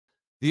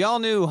The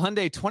all-new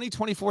Hyundai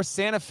 2024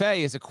 Santa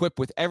Fe is equipped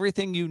with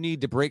everything you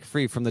need to break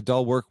free from the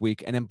dull work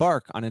week and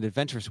embark on an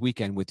adventurous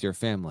weekend with your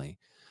family.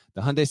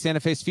 The Hyundai Santa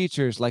Fe's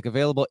features like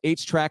available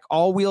H-Track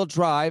all-wheel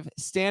drive,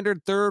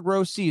 standard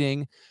third-row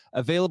seating,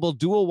 available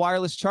dual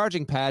wireless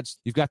charging pads.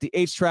 You've got the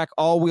H-Track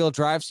all-wheel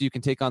drive so you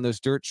can take on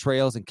those dirt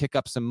trails and kick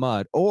up some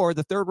mud. Or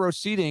the third-row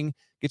seating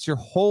gets your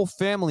whole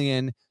family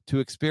in to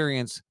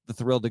experience the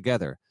thrill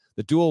together.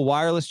 The dual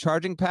wireless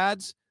charging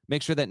pads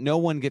make sure that no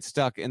one gets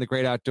stuck in the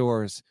great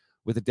outdoors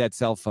with a dead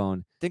cell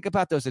phone. Think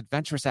about those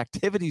adventurous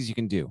activities you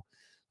can do.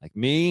 Like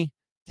me,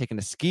 taking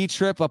a ski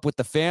trip up with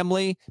the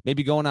family,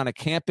 maybe going on a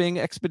camping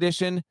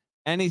expedition,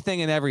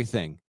 anything and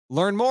everything.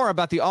 Learn more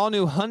about the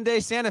all-new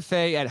Hyundai Santa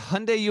Fe at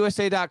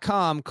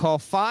HyundaiUSA.com. Call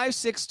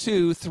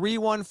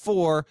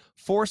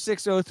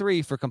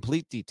 562-314-4603 for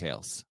complete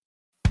details.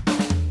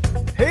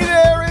 Hey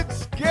there,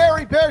 it's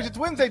Gary Parrish. It's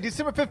Wednesday,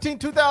 December 15,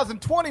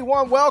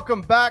 2021.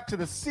 Welcome back to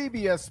the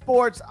CBS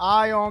Sports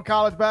Eye on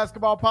College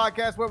Basketball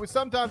podcast, where we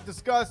sometimes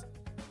discuss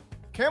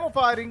camel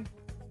fighting,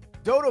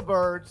 dodo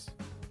birds,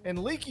 and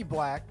Leaky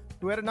Black,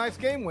 who had a nice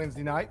game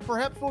Wednesday night.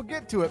 Perhaps we'll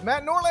get to it.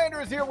 Matt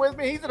Norlander is here with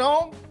me. He's at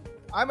home.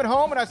 I'm at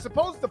home, and I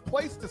suppose the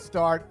place to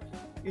start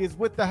is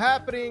with the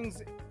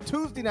happenings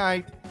Tuesday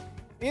night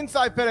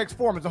inside FedEx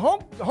Forum. It's a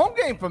home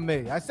game for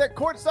me. I sat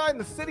courtside in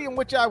the city in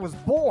which I was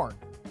born.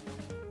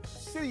 The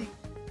city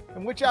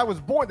in which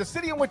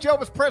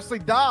Elvis Presley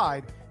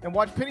died, and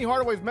watched Penny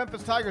Hardaway's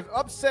Memphis Tigers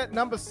upset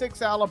number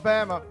 6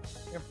 Alabama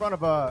in front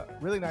of a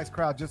really nice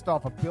crowd just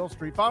off of Bill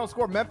Street. Final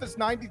score, Memphis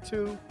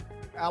 92,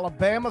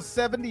 Alabama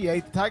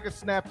 78. The Tigers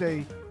snapped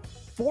a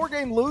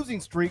 4-game losing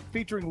streak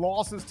featuring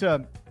losses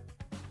to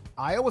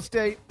Iowa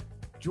State,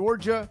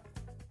 Georgia,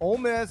 Ole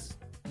Miss,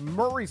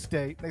 Murray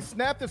State. They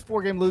snapped this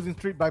 4-game losing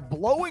streak by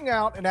blowing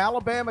out an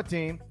Alabama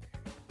team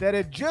that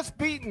had just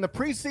beaten the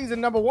preseason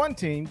number 1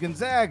 team,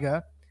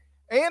 Gonzaga,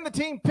 and the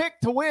team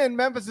picked to win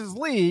Memphis's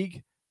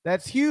league.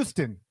 That's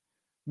Houston.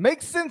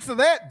 Make sense of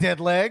that,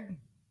 dead leg.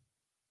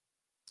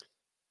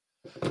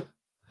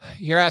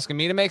 You're asking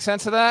me to make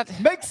sense of that?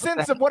 Make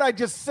sense of what I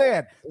just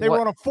said. They were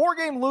on a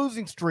 4-game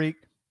losing streak.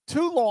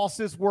 2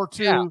 losses were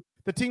to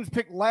the teams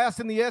picked last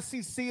in the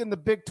SEC and the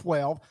Big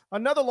 12.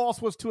 Another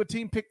loss was to a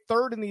team picked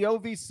 3rd in the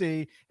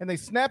OVC, and they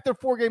snapped their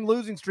 4-game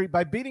losing streak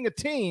by beating a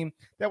team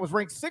that was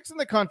ranked 6th in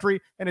the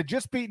country and had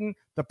just beaten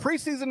the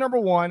preseason number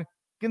 1,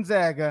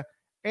 Gonzaga,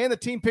 and the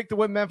team picked to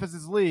win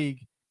Memphis's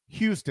league,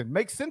 Houston.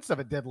 Make sense of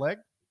it, dead leg.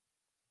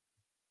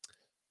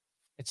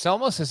 It's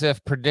almost as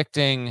if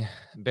predicting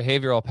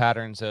behavioral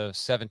patterns of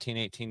 17,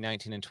 18,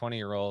 19, and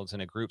 20-year-olds in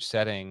a group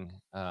setting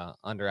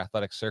under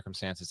athletic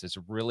circumstances is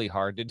really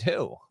hard to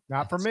do.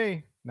 Not for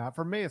me. Not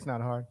for me. It's not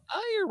hard.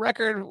 Your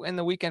record in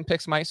the weekend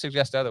picks might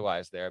suggest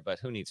otherwise there, but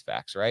who needs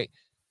facts, right?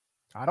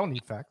 I don't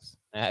need facts.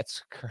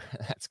 That's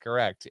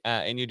correct.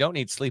 And you don't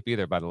need sleep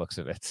either by the looks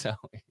of it. So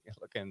you're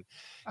looking.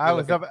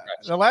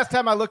 The last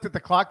time I looked at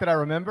the clock that I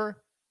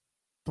remember,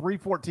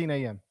 3:14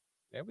 a.m.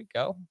 There we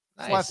go. Nice.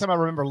 That's the last time I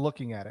remember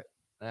looking at it.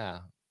 Yeah.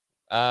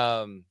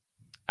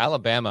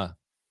 Alabama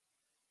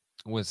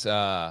was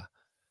out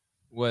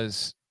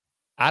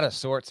of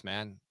sorts,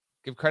 man.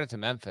 Give credit to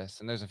Memphis,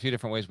 and there's a few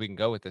different ways we can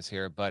go with this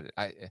here, but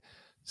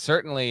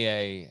certainly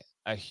a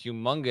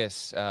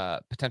humongous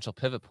potential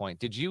pivot point.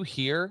 Did you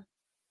hear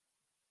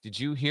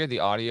the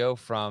audio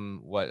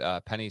from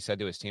what Penny said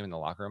to his team in the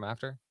locker room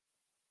after?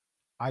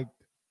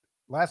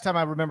 Last time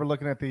I remember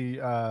looking at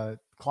the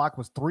clock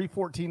was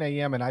 3:14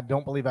 a.m. and I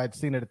don't believe I'd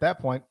seen it at that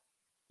point.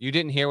 You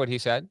didn't hear what he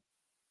said?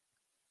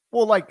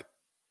 Well,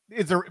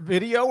 is there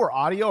video or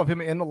audio of him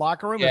in the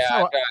locker room?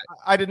 Yeah,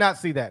 I did not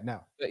see that.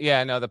 No.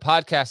 Yeah, no. The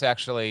podcast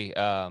actually,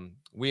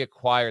 we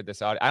acquired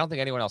this audio. I don't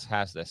think anyone else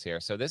has this here.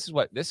 So this is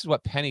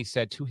what Penny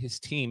said to his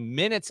team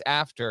minutes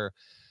after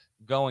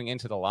going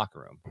into the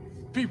locker room.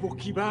 People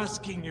keep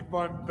asking if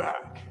I'm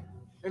back,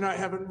 and I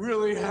haven't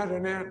really had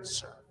an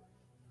answer.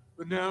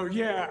 But now,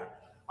 yeah,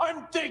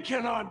 I'm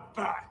thinking I'm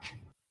back.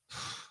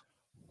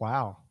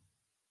 Wow.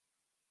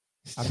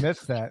 I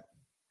missed that.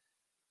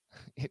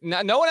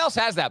 No one else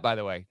has that, by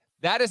the way.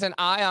 That is an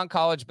Eye on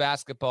College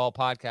Basketball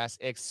podcast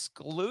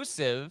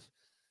exclusive.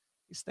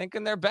 He's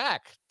thinking they're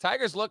back.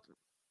 Tigers look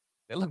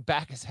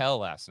back as hell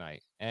last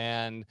night,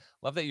 and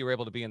love that you were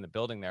able to be in the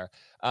building there.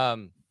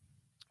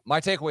 My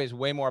takeaway is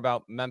way more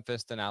about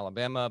Memphis than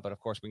Alabama, but of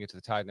course we can get to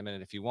the Tide in a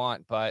minute if you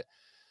want. But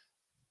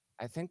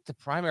I think the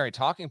primary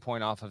talking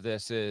point off of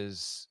this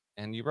is,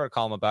 and you wrote a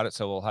column about it,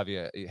 so we'll have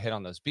you hit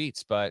on those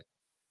beats, but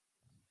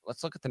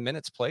let's look at the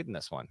minutes played in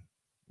this one,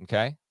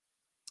 okay?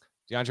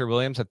 DeAndre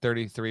Williams had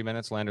 33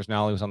 minutes. Landers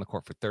Nolly was on the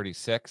court for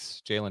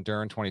 36. Jalen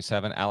Duren,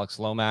 27. Alex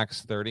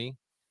Lomax, 30.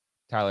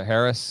 Tyler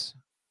Harris,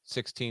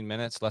 16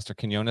 minutes. Lester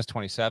Quinones,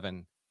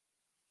 27.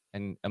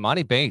 And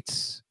Amani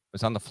Bates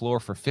was on the floor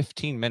for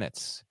 15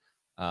 minutes.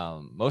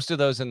 Most of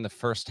those in the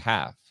first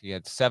half. He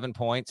had 7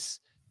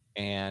 points.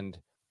 And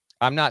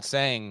I'm not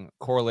saying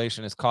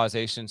correlation is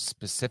causation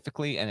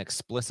specifically and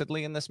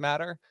explicitly in this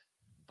matter,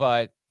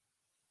 but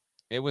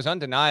it was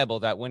undeniable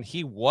that when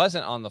he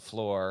wasn't on the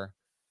floor,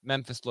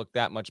 Memphis looked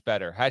that much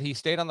better. Had he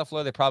stayed on the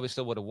floor, they probably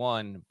still would have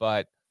won,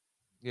 but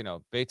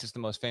Bates is the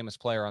most famous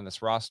player on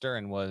this roster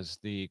and was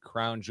the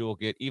crown jewel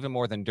get, even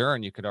more than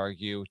Duren, you could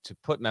argue, to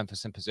put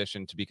Memphis in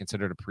position to be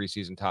considered a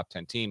preseason top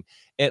 10 team.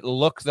 It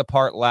looked the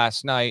part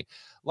last night,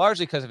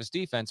 largely because of his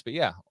defense. But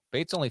yeah,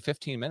 Bates only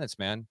 15 minutes,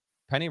 man.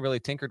 Penny really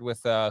tinkered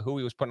with who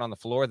he was putting on the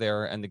floor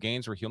there, and the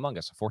gains were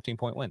humongous, a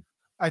 14-point win.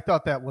 I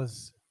thought that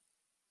was,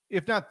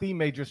 if not the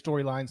major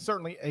storyline,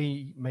 certainly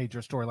a major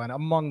storyline,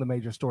 among the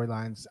major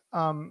storylines. There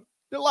are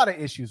a lot of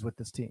issues with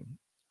this team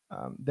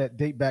that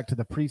date back to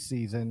the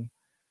preseason.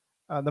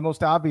 The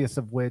most obvious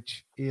of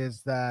which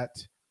is that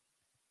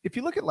if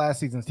you look at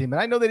last season's team,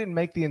 and I know they didn't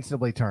make the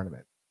NCAA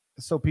tournament,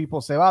 so people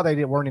say, oh,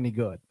 they weren't any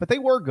good. But they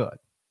were good.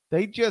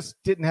 They just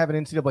didn't have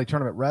an NCAA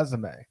tournament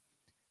resume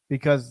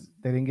because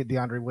they didn't get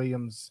DeAndre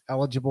Williams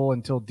eligible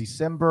until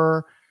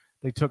December.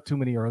 They took too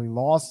many early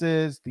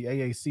losses. The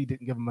AAC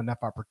didn't give them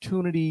enough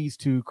opportunities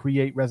to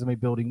create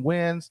resume-building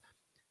wins.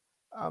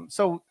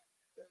 So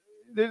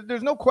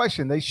there's no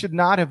question they should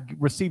not have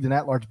received an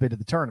at-large bid to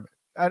the tournament.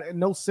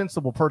 No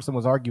sensible person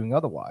was arguing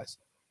otherwise.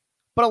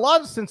 But a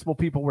lot of sensible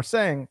people were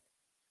saying,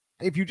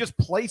 if you just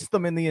place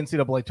them in the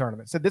NCAA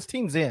tournament, said this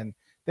team's in,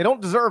 they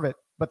don't deserve it,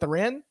 but they're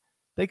in,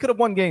 they could have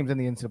won games in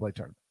the NCAA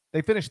tournament.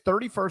 They finished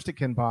 31st at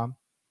KenPom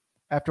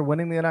after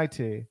winning the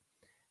NIT.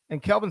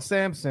 And Kelvin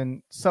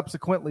Sampson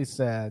subsequently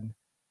said,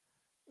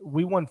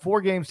 we won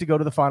 4 games to go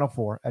to the Final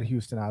Four at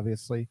Houston,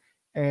 obviously.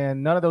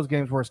 And none of those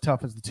games were as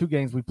tough as the 2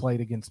 games we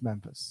played against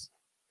Memphis.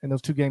 And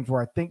those 2 games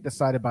were, I think,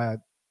 decided by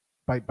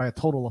a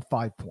total of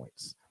 5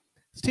 points.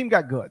 This team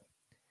got good.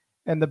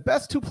 And the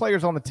best 2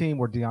 players on the team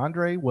were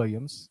DeAndre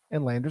Williams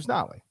and Landers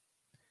Nolley.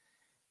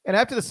 And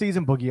after the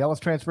season, Boogie Ellis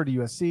transferred to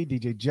USC,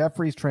 DJ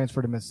Jeffries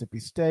transferred to Mississippi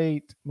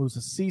State, Musa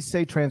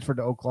Cisse transferred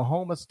to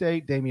Oklahoma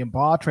State, Damian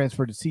Baugh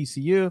transferred to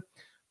TCU.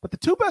 But the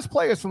 2 best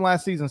players from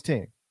last season's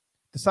team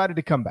decided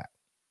to come back.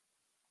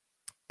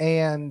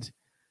 And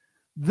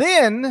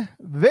then,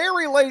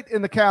 very late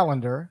in the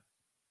calendar,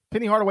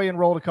 Penny Hardaway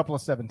enrolled a couple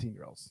of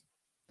 17-year-olds.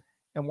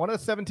 And one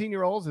of the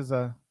 17-year-olds is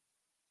a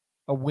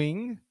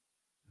wing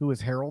who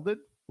is heralded,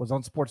 was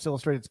on Sports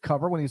Illustrated's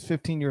cover when he was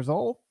 15 years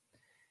old.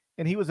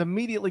 And he was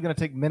immediately going to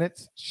take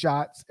minutes,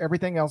 shots,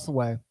 everything else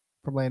away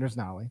from Landers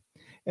Nolley.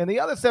 And the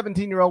other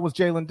 17-year-old was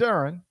Jalen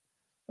Duren,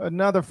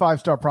 another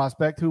 5-star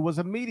prospect who was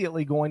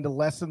immediately going to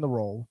lessen the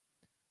role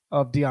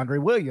of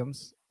DeAndre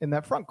Williams in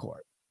that front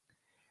court.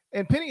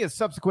 And Penny has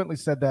subsequently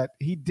said that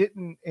he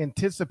didn't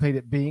anticipate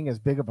it being as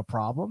big of a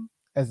problem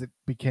as it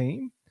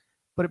became,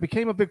 but it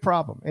became a big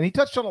problem. And he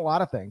touched on a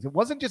lot of things. It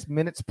wasn't just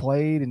minutes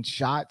played and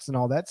shots and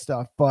all that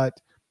stuff, but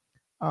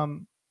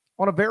on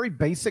a very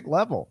basic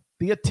level,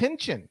 the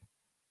attention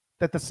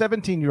that the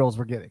 17-year-olds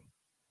were getting.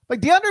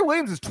 Like DeAndre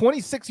Williams is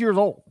 26 years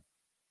old.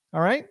 All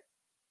right?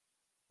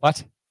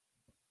 What?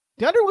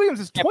 DeAndre Williams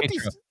is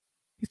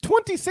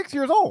 26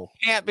 years old.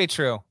 Can't be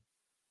true.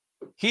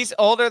 He's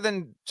older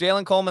than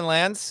Jalen Coleman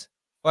Lands,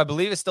 who I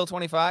believe is still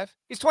 25.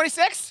 He's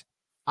 26?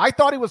 I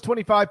thought he was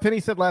 25. Penny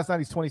said last night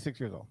he's 26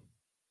 years old.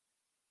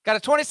 Got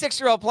a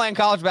 26-year-old playing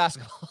college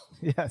basketball.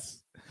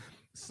 Yes.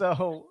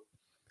 So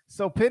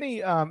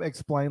Penny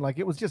explained like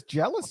it was just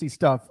jealousy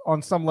stuff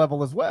on some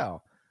level as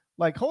well.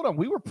 Like, hold on,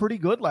 we were pretty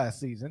good last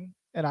season,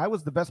 and I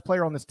was the best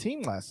player on this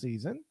team last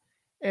season,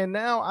 and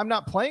now I'm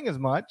not playing as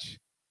much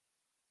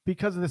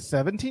because of this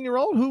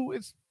 17-year-old who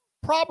is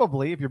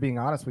probably, if you're being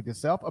honest with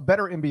yourself, a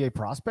better NBA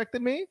prospect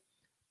than me,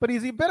 but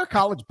he's a better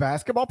college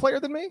basketball player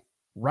than me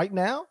right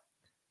now.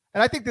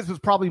 And I think this was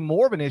probably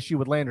more of an issue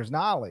with Landers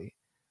Nolley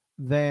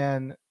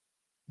than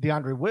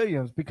DeAndre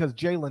Williams because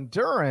Jalen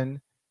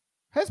Duren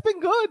has been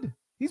good.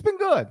 He's been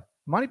good.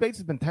 Monty Bates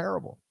has been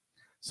terrible.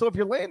 So if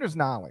you're Landers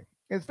Nolley,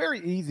 it's very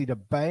easy to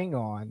bang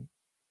on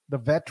the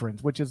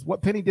veterans, which is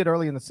what Penny did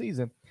early in the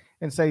season,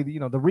 and say, you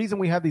know, the reason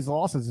we have these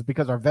losses is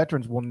because our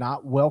veterans will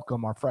not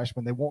welcome our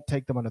freshmen. They won't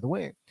take them under the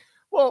wing.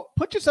 Well,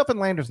 put yourself in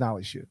Landers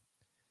Nolley's shoe.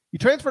 You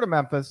transfer to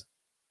Memphis.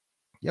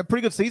 You had a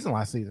pretty good season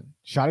last season.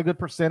 Shot a good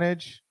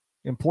percentage,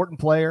 important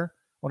player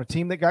on a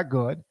team that got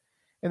good.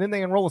 And then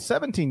they enroll a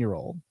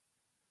 17-year-old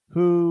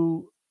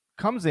who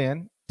comes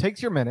in,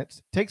 takes your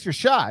minutes, takes your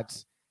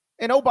shots,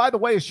 and, oh, by the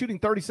way, is shooting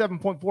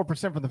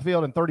 37.4% from the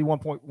field and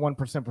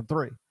 31.1% from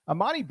 3.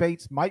 Amani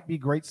Bates might be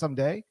great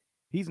someday.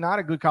 He's not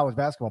a good college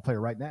basketball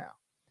player right now.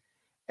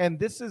 And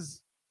this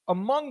is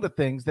among the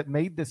things that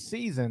made this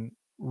season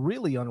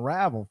really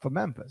unravel for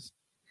Memphis.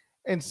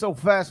 And so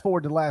fast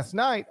forward to last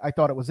night, I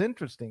thought it was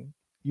interesting.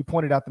 You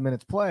pointed out the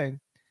minutes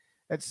playing.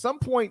 At some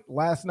point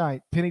last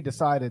night, Penny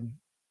decided,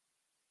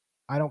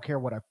 I don't care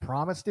what I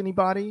promised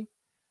anybody.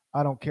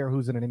 I don't care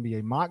who's in an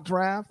NBA mock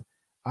draft.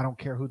 I don't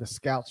care who the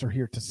scouts are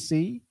here to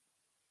see.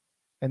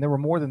 And there were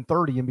more than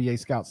 30 NBA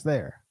scouts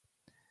there.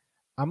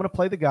 I'm going to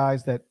play the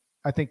guys that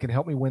I think can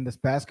help me win this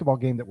basketball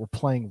game that we're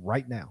playing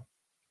right now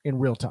in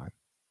real time.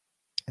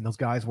 And those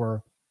guys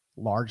were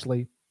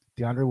largely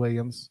DeAndre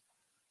Williams,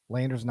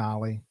 Landers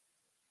Nolley,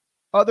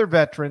 other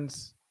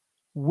veterans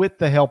with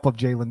the help of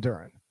Jalen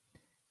Duren.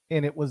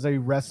 And it was a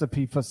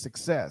recipe for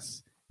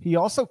success. He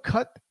also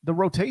cut the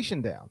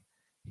rotation down.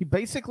 He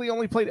basically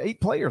only played 8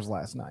 players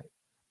last night.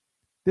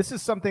 This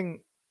is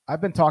something I've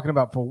been talking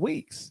about for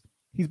weeks.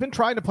 He's been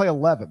trying to play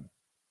 11.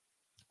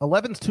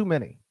 11's too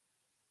many.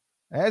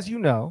 As you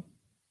know,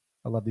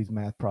 I love these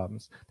math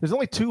problems. There's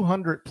only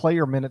 200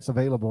 player minutes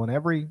available in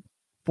every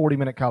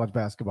 40-minute college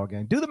basketball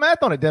game. Do the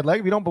math on it, Deadleg.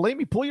 If you don't believe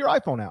me, pull your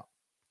iPhone out.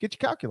 Get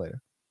your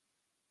calculator.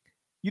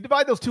 You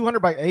divide those 200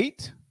 by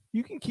 8,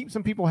 you can keep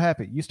some people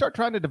happy. You start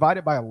trying to divide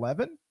it by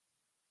 11,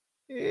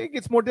 it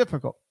gets more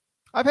difficult.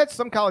 I've had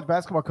some college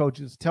basketball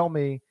coaches tell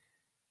me,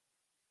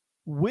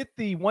 with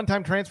the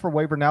one-time transfer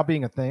waiver now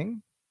being a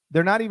thing,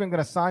 they're not even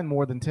going to sign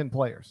more than 10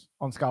 players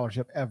on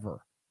scholarship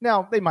ever.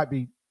 Now, they might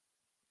be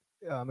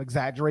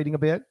exaggerating a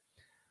bit,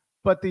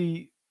 but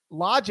the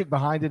logic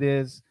behind it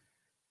is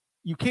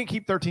you can't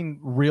keep 13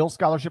 real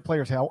scholarship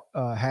players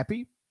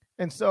happy.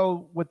 And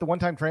so with the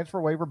one-time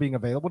transfer waiver being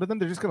available to them,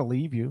 they're just going to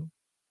leave you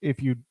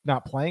if you're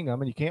not playing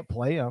them, and you can't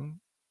play them.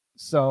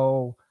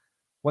 So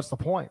what's the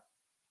point?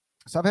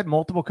 So I've had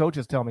multiple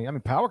coaches tell me,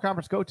 power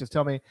conference coaches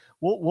tell me,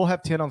 we'll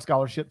have 10 on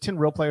scholarship, 10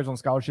 real players on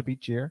scholarship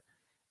each year.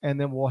 And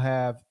then we'll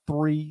have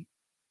 3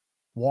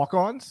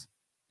 walk-ons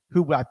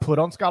who I put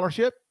on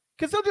scholarship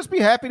because they'll just be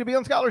happy to be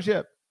on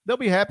scholarship. They'll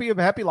be happy, have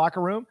a happy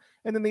locker room.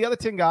 And then the other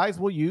 10 guys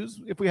we'll use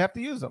if we have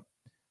to use them.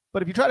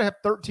 But if you try to have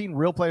 13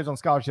 real players on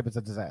scholarship, it's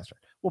a disaster.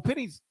 Well,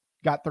 Penny's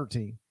got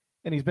 13,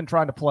 and he's been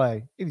trying to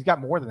play. And he's got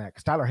more than that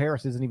because Tyler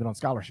Harris isn't even on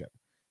scholarship.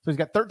 So he's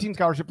got 13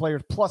 scholarship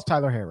players plus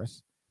Tyler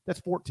Harris.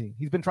 That's 14.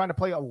 He's been trying to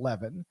play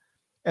 11,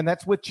 and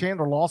that's with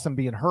Chandler Lawson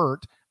being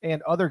hurt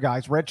and other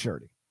guys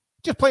redshirting.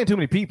 Just playing too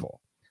many people.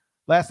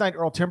 Last night,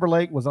 Earl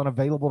Timberlake was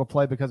unavailable to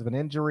play because of an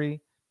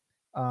injury.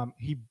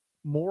 He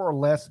more or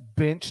less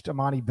benched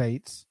Amani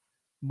Bates,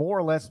 more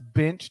or less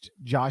benched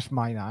Josh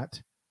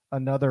Minot,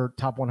 another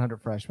top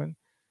 100 freshman,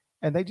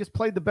 and they just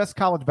played the best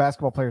college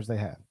basketball players they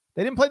have.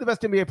 They didn't play the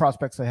best NBA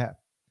prospects they have.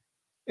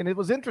 And it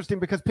was interesting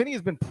because Penny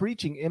has been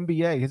preaching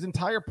NBA. His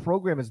entire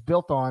program is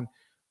built on,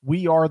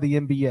 we are the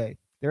NBA.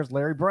 There's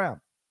Larry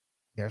Brown.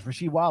 There's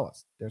Rasheed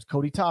Wallace. There's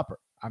Cody Topper.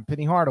 I'm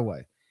Penny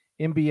Hardaway.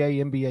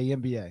 NBA, NBA,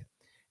 NBA.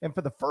 And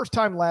for the first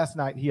time last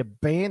night, he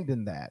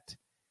abandoned that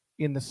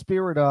in the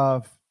spirit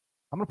of,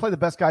 I'm going to play the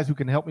best guys who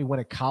can help me win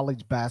a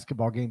college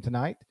basketball game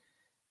tonight.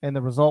 And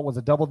the result was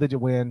a double-digit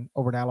win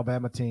over an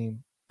Alabama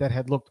team that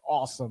had looked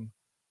awesome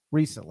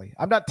recently.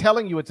 I'm not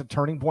telling you it's a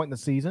turning point in the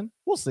season.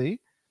 We'll see.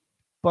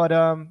 But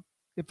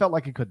it felt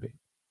like it could be.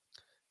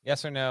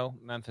 Yes or no,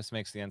 Memphis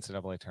makes the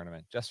NCAA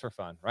tournament just for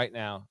fun. Right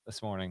now,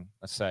 this morning,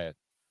 let's say it.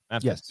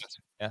 Memphis. Yes.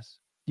 Yes.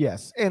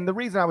 Yes. And the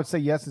reason I would say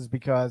yes is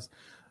because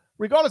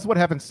regardless of what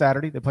happens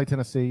Saturday, they play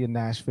Tennessee in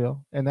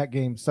Nashville, and that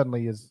game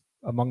suddenly is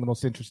among the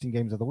most interesting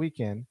games of the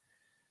weekend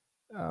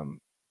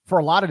for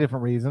a lot of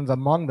different reasons.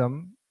 Among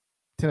them,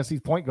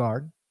 Tennessee's point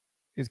guard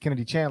is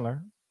Kennedy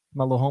Chandler,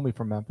 my little homie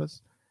from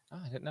Memphis. Oh,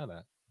 I didn't know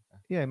that.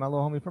 Yeah, my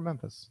little homie from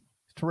Memphis.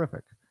 He's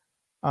terrific.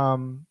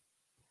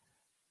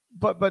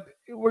 But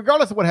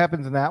regardless of what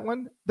happens in that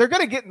one, they're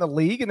going to get in the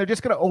league, and they're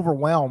just going to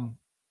overwhelm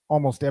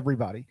almost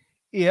everybody.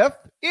 If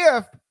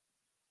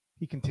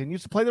he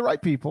continues to play the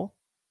right people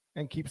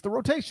and keeps the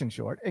rotation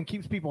short and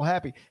keeps people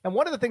happy. And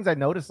one of the things I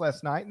noticed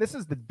last night, and this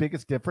is the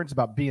biggest difference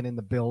about being in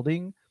the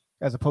building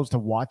as opposed to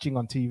watching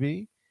on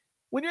TV.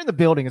 When you're in the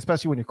building,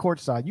 especially when you're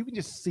courtside, you can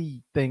just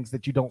see things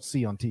that you don't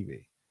see on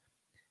TV.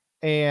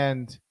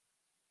 And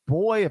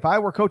boy, if I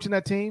were coaching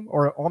that team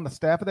or on the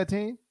staff of that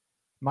team,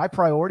 my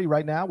priority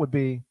right now would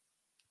be,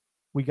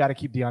 we got to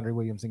keep DeAndre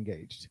Williams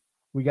engaged.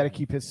 We got to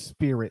keep his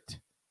spirit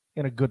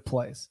in a good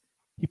place.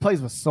 He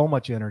plays with so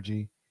much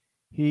energy.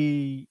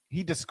 He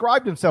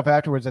described himself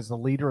afterwards as the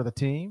leader of the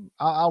team.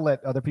 I'll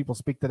let other people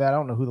speak to that. I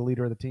don't know who the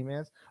leader of the team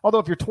is. Although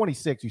if you're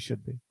 26, you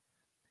should be.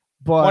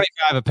 But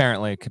 25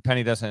 apparently.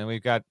 Penny doesn't.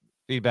 We've got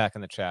feedback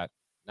in the chat.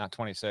 Not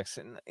 26.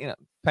 And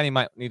Penny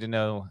might need to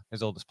know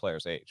his oldest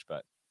player's age,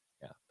 but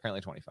yeah,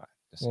 apparently 25.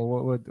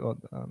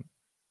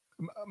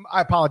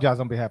 I apologize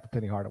on behalf of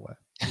Penny Hardaway.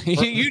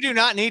 You do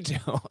not need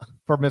to.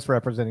 For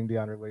misrepresenting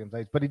DeAndre Williams'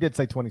 age, but he did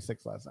say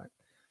 26 last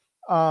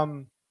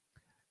night.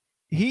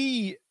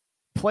 He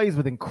plays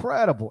with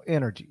incredible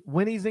energy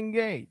when he's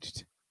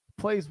engaged.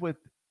 Plays with,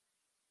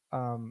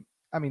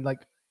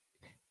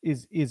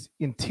 is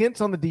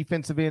intense on the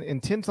defensive end,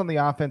 intense on the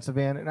offensive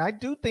end, and I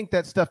do think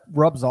that stuff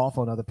rubs off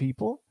on other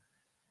people.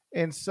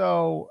 And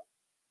so,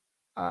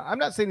 I'm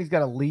not saying he's got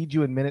to lead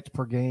you in minutes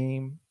per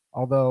game,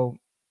 although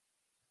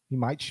he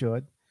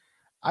should.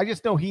 I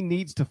just know he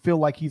needs to feel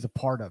like he's a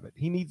part of it.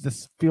 He needs to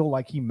feel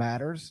like he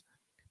matters,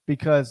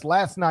 because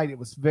last night it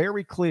was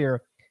very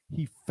clear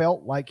he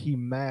felt like he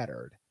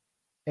mattered,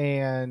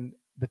 and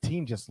the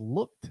team just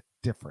looked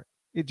different.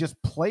 It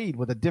just played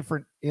with a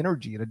different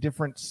energy and a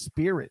different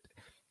spirit.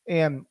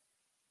 And,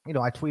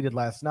 I tweeted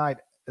last night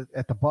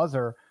at the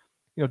buzzer,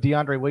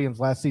 DeAndre Williams,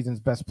 last season's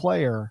best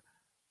player,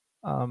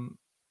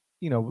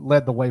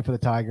 led the way for the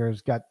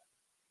Tigers, got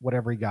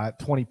whatever he got,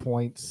 20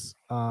 points.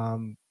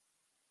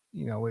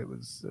 It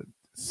was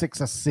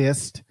 6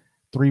 assists,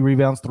 3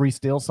 rebounds, 3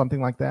 steals,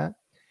 something like that.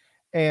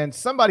 And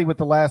somebody with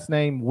the last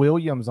name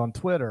Williams on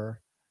Twitter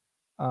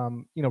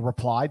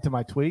replied to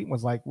my tweet and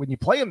was like, when you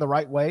play him the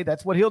right way,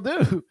 that's what he'll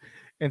do.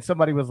 And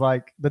somebody was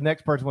like, the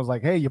next person was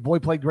like, hey, your boy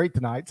played great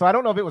tonight. So I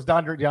don't know if it was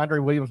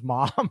DeAndre Williams'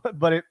 mom,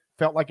 but it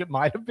felt like it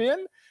might have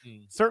been.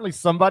 Certainly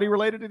somebody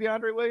related to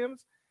DeAndre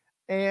Williams.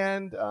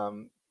 And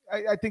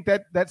I think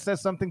that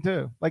says something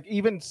too. Like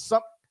even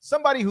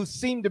somebody who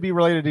seemed to be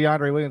related to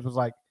DeAndre Williams was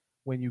like,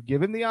 when you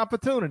give him the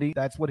opportunity,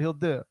 that's what he'll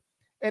do.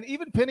 And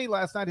even Penny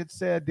last night had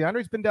said,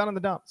 DeAndre's been down in the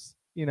dumps.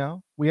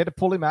 We had to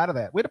pull him out of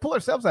that. We had to pull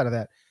ourselves out of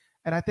that.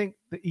 And I think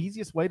the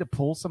easiest way to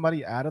pull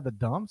somebody out of the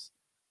dumps,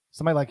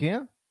 somebody like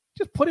him,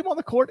 just put him on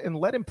the court and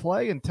let him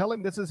play and tell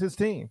him this is his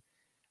team.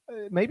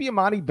 Maybe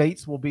Imani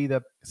Bates will be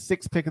the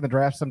 6th pick in the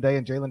draft someday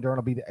and Jalen Duren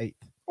will be the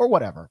 8th or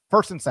whatever.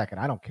 1st and 2nd.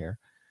 I don't care.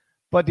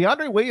 But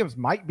DeAndre Williams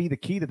might be the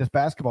key to this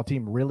basketball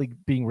team really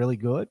being really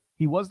good.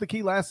 He was the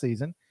key last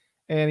season,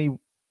 and he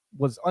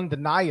was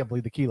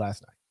undeniably the key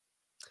last night.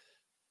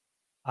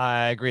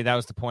 I agree. That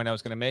was the point I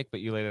was going to make, but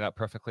you laid it out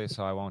perfectly,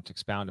 so I won't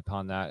expound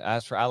upon that.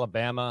 As for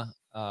Alabama,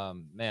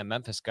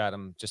 Memphis got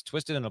them just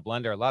twisted in a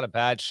blender. A lot of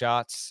bad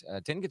shots.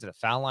 Didn't get to the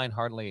foul line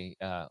hardly.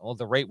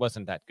 The rate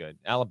wasn't that good.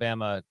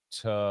 Alabama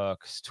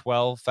took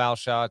 12 foul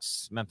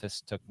shots.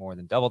 Memphis took more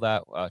than double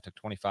that. Took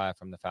 25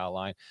 from the foul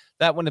line.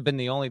 That wouldn't have been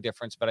the only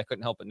difference, but I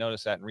couldn't help but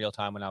notice that in real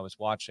time when I was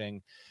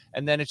watching.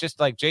 And then it's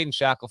just like Jaden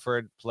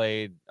Shackelford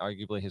played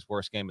arguably his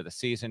worst game of the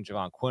season.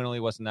 Javon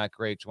Quinley wasn't that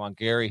great. Juwan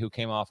Gary, who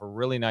came off a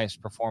really nice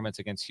performance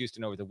against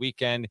Houston over the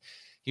weekend,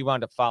 he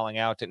wound up fouling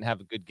out. Didn't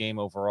have a good game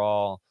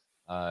overall.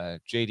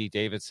 JD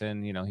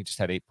Davidson, he just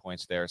had 8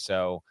 points there.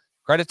 So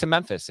credit to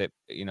Memphis. It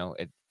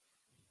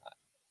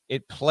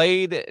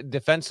played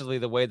defensively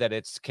the way that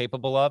it's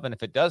capable of. And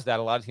if it does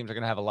that, a lot of teams are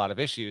going to have a lot of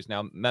issues.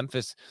 Now,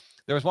 Memphis,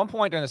 there was one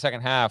point during the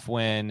second half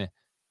when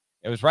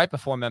it was right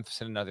before Memphis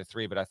hit another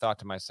 3, but I thought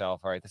to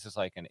myself, all right, this is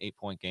like an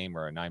 8-point game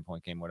or a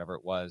 9-point game, whatever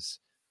it was.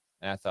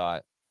 And I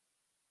thought,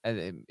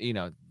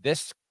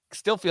 this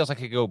still feels like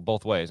it could go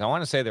both ways. I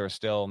want to say there was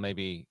still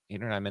maybe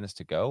 8 or 9 minutes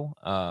to go.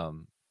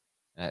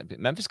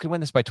 Memphis could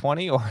win this by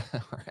 20 or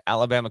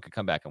Alabama could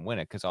come back and win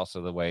it because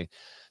also the way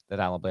that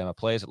Alabama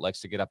plays, it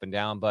likes to get up and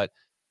down. But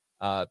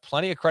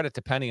plenty of credit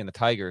to Penny and the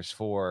Tigers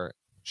for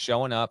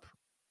showing up,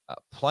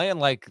 playing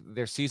like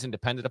their season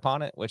depended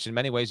upon it, which in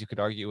many ways you could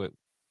argue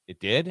it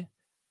did,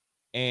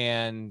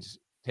 and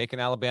taking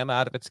Alabama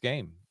out of its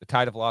game. The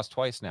Tide have lost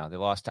twice now. They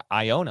lost to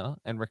Iona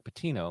and Rick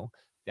Pitino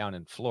down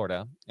in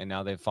Florida, and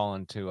now they've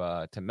fallen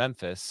to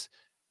Memphis.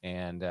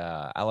 And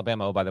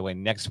Alabama, by the way,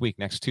 next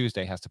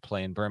Tuesday, has to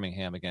play in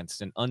Birmingham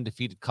against an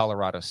undefeated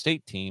Colorado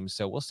State team.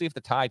 So we'll see if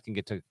the Tide can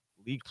get to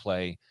league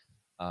play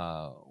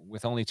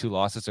with only 2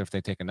 losses, or if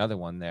they take another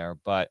one there.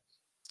 But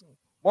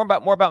more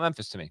about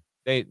Memphis to me.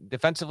 They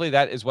defensively,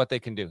 that is what they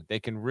can do. They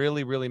can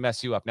really, really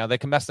mess you up. Now they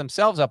can mess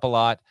themselves up a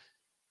lot,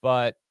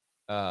 but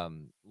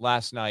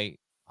last night,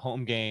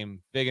 home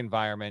game, big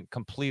environment,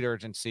 complete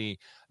urgency.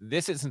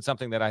 This isn't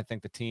something that I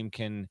think the team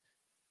can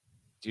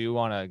do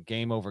on a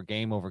game over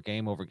game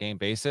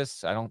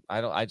basis.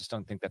 I just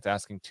don't think that's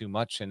asking too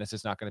much. And this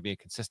is not going to be a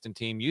consistent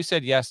team. You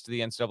said yes to the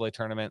NCAA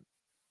tournament.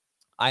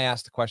 I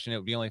asked the question. It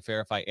would be only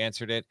fair if I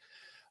answered it.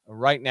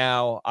 Right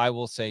now, I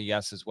will say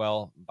yes as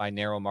well by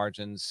narrow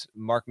margins.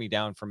 Mark me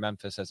down for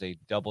Memphis as a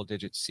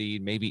double-digit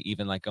seed, maybe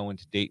even like going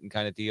to Dayton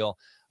kind of deal.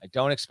 I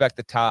don't expect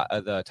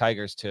the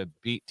Tigers to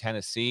beat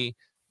Tennessee,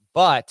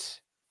 but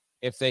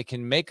if they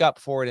can make up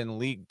for it in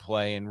league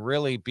play and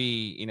really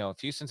be, if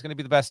Houston's going to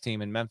be the best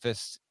team and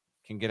Memphis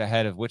can get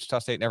ahead of Wichita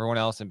State and everyone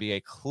else and be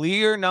a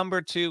clear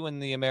number 2 in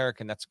the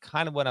American, that's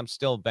kind of what I'm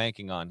still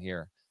banking on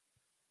here.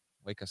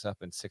 Wake us up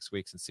in 6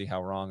 weeks and see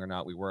how wrong or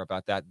not we were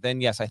about that.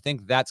 Then, yes, I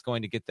think that's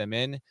going to get them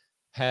in.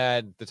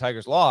 Had the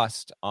Tigers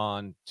lost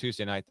on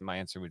Tuesday night, then my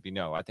answer would be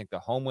no. I think the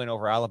home win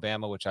over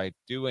Alabama, which I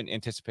do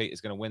anticipate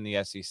is going to win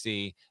the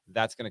SEC,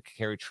 that's going to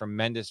carry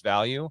tremendous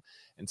value.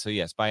 And so,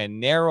 yes, by a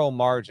narrow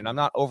margin, I'm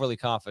not overly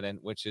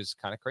confident, which is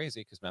kind of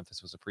crazy because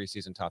Memphis was a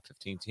preseason top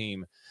 15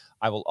 team.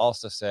 I will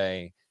also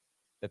say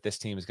that this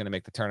team is going to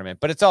make the tournament.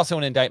 But it's also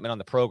an indictment on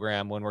the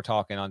program when we're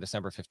talking on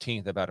December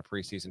 15th about a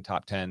preseason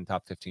top 10,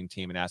 top 15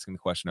 team and asking the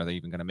question, are they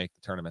even going to make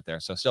the tournament there?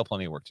 So still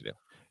plenty of work to do.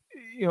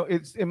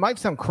 It might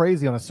sound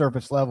crazy on a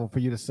surface level for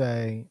you to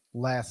say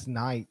last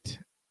night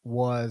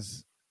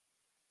was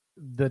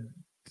the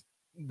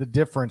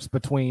difference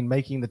between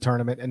making the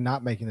tournament and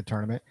not making the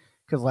tournament,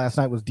 because last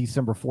night was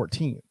December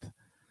 14th.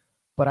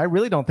 But I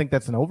really don't think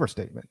that's an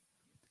overstatement.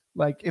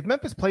 Like if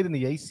Memphis played in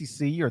the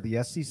ACC or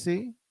the SEC,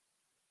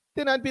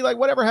 then I'd be like,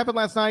 whatever happened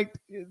last night,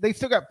 they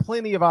still got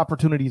plenty of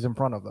opportunities in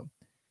front of them.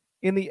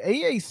 In the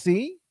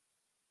AAC,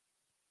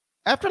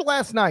 after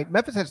last night,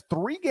 Memphis has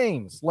 3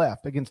 games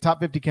left against top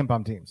 50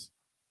 KenPom teams.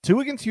 2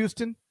 against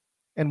Houston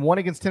and 1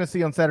 against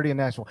Tennessee on Saturday in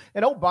Nashville.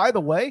 And oh, by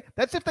the way,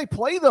 that's if they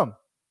play them.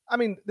 I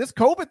mean, this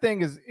COVID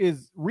thing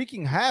is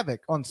wreaking havoc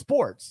on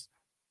sports.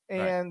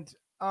 And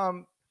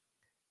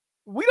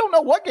we don't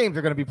know what games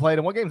are going to be played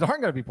and what games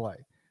aren't going to be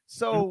played.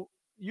 So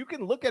you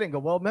can look at it and go,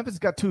 well, Memphis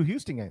got 2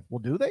 Houston games. Well,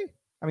 do they?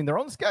 I mean, they're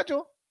on the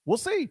schedule. We'll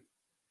see.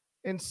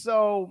 And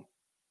so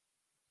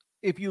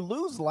if you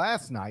lose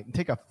last night and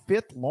take a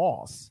 5th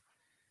loss,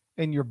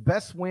 And your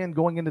best win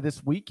going into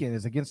this weekend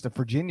is against a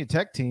Virginia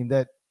Tech team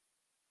that,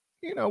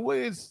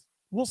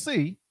 we'll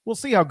see. We'll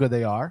see how good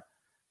they are.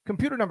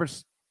 Computer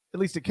numbers, at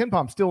least at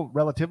KenPom, still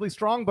relatively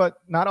strong, but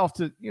not off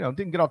to,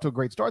 didn't get off to a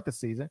great start this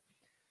season.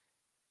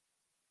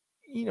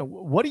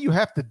 What do you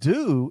have to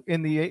do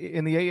in the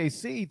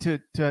AAC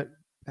to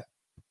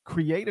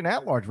create an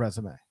at-large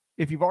resume?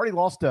 If you've already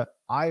lost to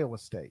Iowa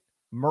State,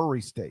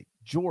 Murray State,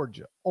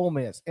 Georgia, Ole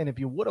Miss, and if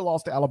you would have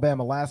lost to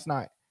Alabama last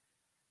night,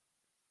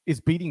 is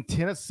beating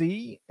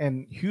Tennessee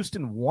and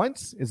Houston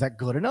once, is that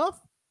good enough?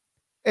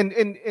 And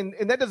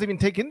that doesn't even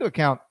take into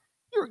account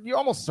you're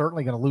almost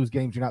certainly going to lose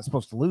games you're not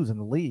supposed to lose in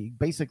the league.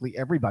 Basically,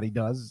 everybody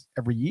does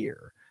every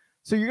year.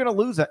 So you're going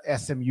to lose a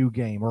SMU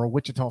game or a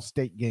Wichita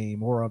State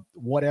game or a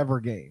whatever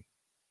game.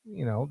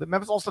 The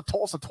Memphis also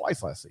Tulsa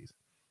twice last season.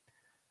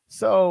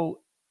 So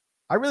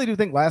I really do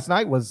think last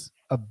night was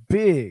a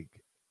big,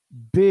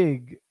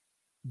 big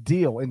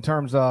deal in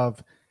terms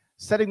of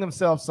setting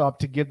themselves up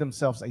to give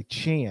themselves a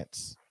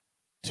chance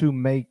to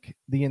make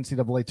the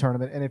NCAA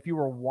tournament. And if you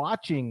were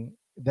watching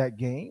that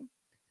game,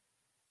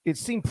 it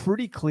seemed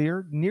pretty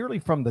clear nearly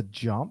from the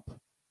jump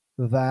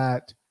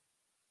that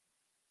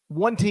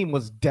one team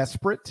was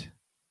desperate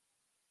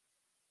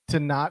to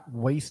not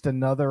waste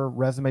another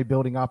resume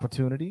building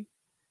opportunity.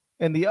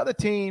 And the other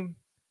team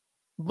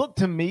looked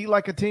to me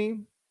like a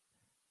team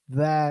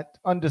that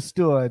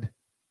understood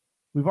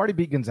we've already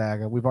beat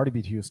Gonzaga. We've already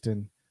beat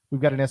Houston. We've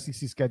got an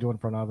SEC schedule in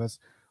front of us.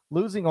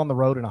 Losing on the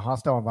road in a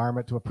hostile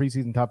environment to a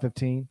preseason top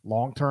 15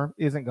 long-term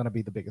isn't going to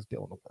be the biggest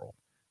deal in the world.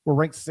 We're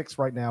ranked 6th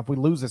right now. If we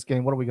lose this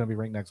game, what are we going to be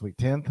ranked next week?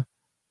 10th?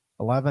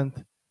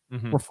 11th?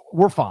 Mm-hmm.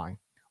 We're fine.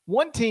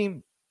 One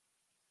team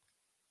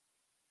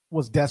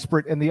was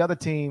desperate, and the other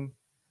team,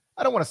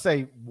 I don't want to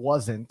say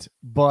wasn't,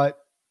 but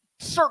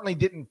certainly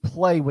didn't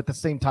play with the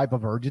same type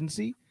of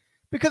urgency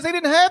because they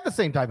didn't have the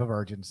same type of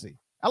urgency.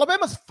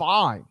 Alabama's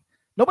fine.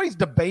 Nobody's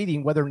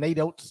debating whether Nate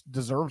Oates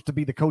deserves to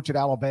be the coach at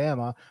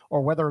Alabama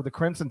or whether the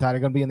Crimson Tide are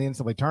going to be in the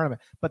NCAA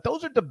tournament. But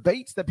those are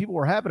debates that people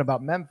were having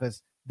about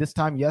Memphis this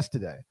time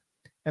yesterday.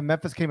 And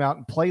Memphis came out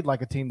and played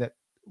like a team that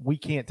we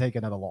can't take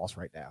another loss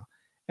right now.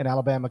 And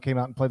Alabama came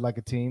out and played like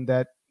a team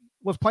that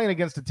was playing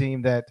against a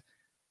team that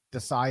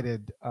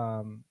decided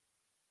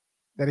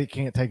that it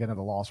can't take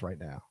another loss right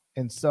now.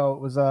 And so it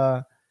was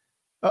a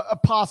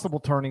possible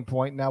turning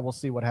point. Now we'll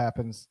see what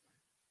happens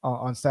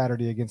on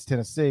Saturday against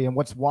Tennessee. And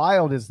what's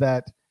wild is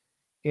that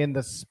in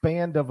the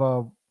span of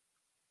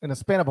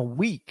a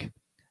week,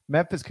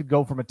 Memphis could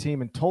go from a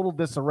team in total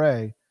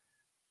disarray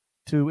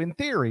to, in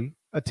theory,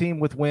 a team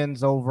with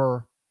wins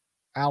over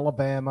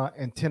Alabama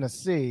and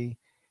Tennessee,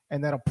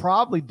 and that'll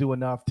probably do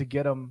enough to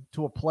get them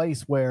to a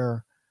place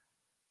where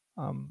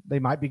they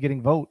might be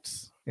getting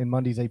votes in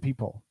Monday's AP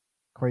poll,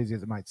 crazy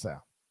as it might sound.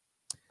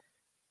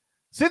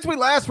 Since we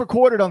last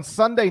recorded on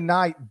Sunday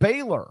night,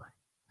 Baylor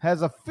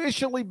has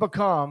officially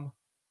become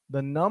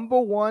the number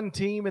 1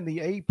 team in the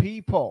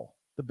AP poll.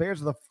 The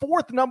Bears are the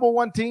 4th number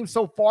 1 team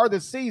so far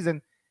this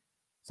season.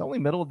 It's only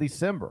middle of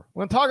December.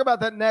 We're going to talk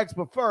about that next,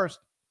 but first,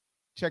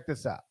 check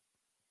this out.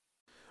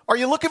 Are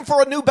you looking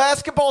for a new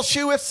basketball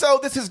shoe? If so,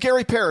 this is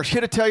Gary Parrish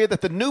here to tell you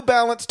that the New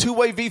Balance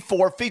 2-Way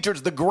V4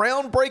 features the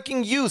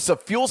groundbreaking use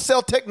of fuel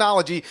cell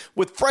technology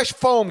with fresh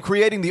foam,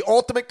 creating the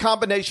ultimate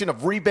combination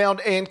of rebound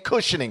and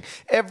cushioning.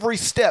 Every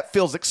step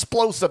feels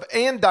explosive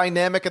and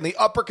dynamic, and the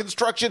upper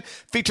construction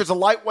features a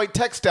lightweight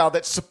textile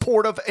that's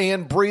supportive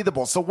and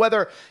breathable. So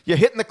whether you're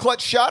hitting the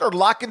clutch shot or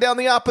locking down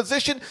the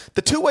opposition,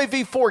 the 2-Way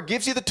V4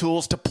 gives you the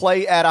tools to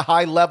play at a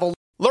high level.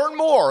 Learn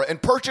more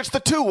and purchase the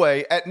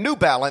 2-Way at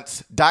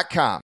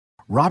newbalance.com.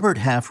 Robert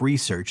Half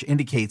research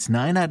indicates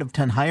 9 out of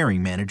 10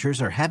 hiring managers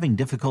are having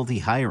difficulty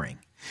hiring.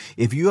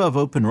 If you have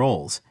open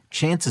roles,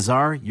 chances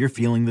are you're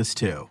feeling this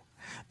too.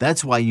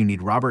 That's why you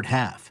need Robert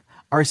Half.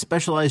 Our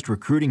specialized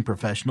recruiting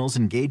professionals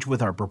engage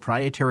with our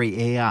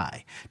proprietary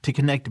AI to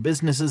connect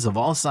businesses of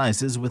all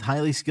sizes with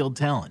highly skilled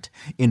talent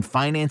in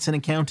finance and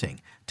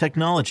accounting,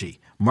 technology,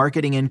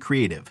 marketing and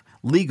creative,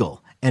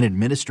 legal, and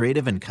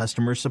administrative and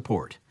customer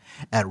support.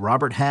 At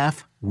Robert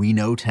Half, we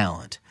know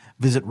talent.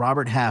 Visit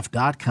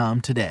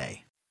roberthalf.com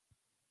today.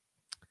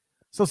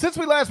 So since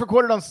we last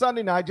recorded on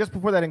Sunday night, just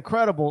before that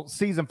incredible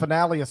season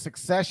finale of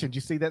Succession, did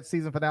you see that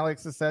season finale of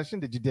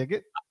Succession? Did you dig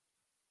it?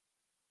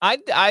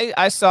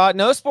 I saw it.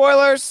 No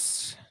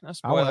spoilers. No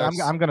spoilers.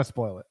 I'm going to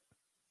spoil it.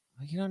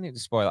 You don't need to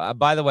spoil it.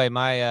 By the way,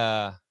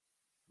 my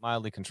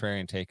mildly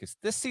contrarian take is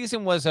this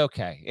season was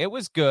okay. It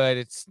was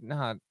good.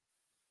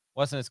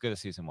 Wasn't as good as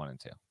season 1 and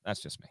 2.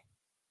 That's just me.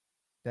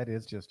 That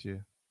is just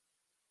you.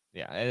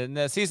 Yeah, and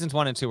the seasons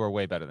 1 and 2 were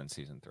way better than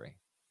season 3.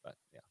 But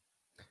yeah,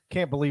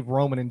 can't believe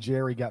Roman and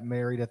Jerry got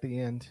married at the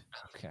end.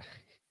 Okay,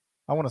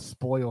 I want to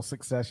spoil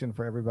Succession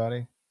for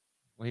everybody.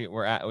 We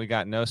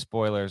got no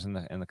spoilers in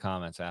the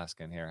comments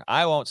asking here.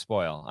 I won't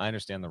spoil. I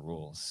understand the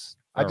rules.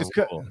 I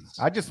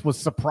just was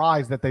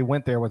surprised that they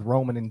went there with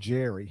Roman and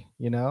Jerry.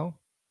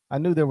 I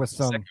knew there was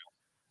some.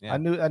 Yeah. I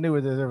knew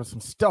there was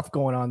some stuff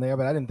going on there,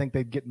 but I didn't think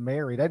they'd get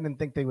married. I didn't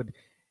think they would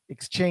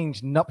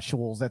exchange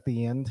nuptials at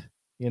the end.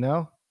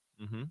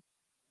 Mm-hmm.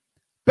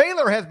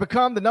 Baylor has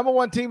become the number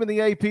 1 team in the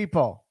AP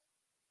poll.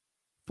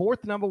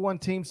 4th number 1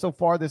 team so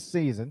far this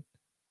season,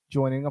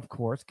 joining, of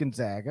course,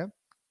 Gonzaga,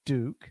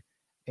 Duke,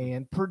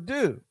 and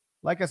Purdue.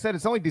 Like I said,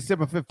 it's only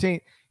December 15th.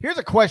 Here's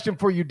a question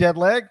for you,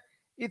 Deadleg.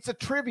 It's a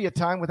trivia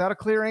time without a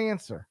clear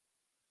answer.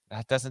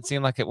 That doesn't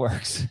seem like it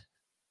works.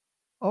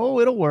 Oh,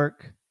 it'll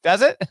work.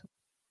 Does it?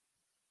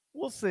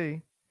 We'll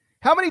see.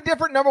 How many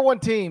different number 1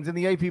 teams in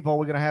the AP poll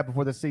we're going to have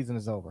before the season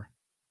is over?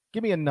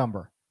 Give me a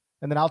number,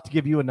 and then I'll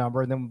give you a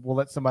number, and then we'll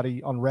let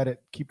somebody on Reddit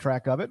keep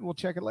track of it, and we'll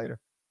check it later.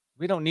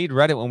 We don't need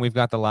Reddit when we've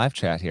got the live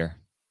chat here.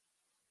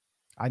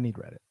 I need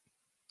Reddit.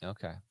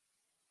 Okay.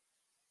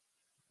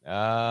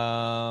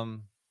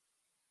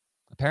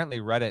 Apparently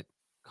Reddit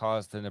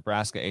caused the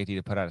Nebraska AD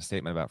to put out a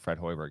statement about Fred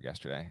Hoiberg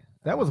yesterday.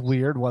 That was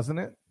weird, wasn't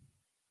it?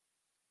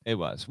 It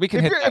was. We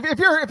can if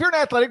you're an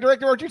athletic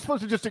director, aren't you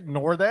supposed to just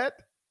ignore that?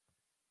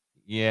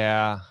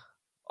 Yeah.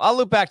 I'll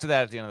loop back to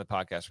that at the end of the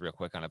podcast real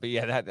quick on it. But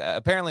yeah, that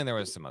apparently there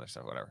was some other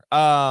stuff, whatever.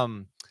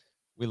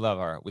 We love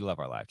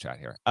our live chat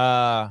here.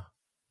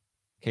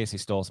 Casey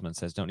Stolzman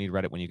says, don't need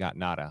Reddit when you got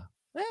nada.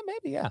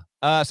 Maybe,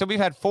 yeah. So we've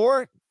had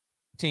 4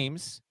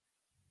 teams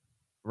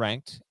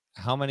ranked.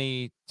 How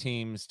many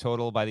teams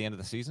total by the end of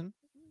the season?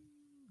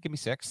 Give me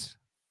 6.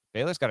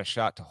 Baylor's got a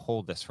shot to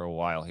hold this for a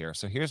while here.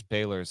 So here's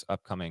Baylor's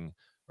upcoming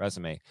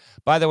resume.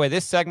 By the way,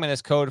 this segment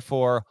is code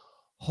for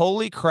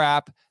holy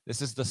crap.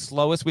 This is the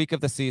slowest week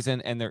of the season,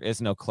 and there is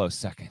no close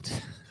second.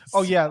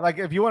 Oh yeah, like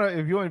if you want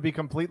to be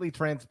completely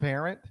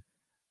transparent,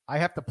 I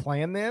have to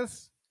plan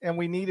this, and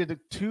we needed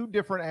 2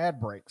 different ad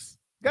breaks.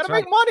 Got to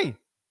make money.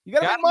 You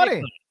got to make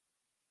money.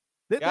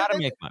 Got to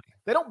make money.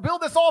 They don't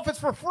build this office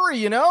for free,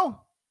 you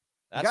know.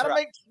 That's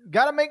right.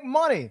 Got to make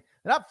money.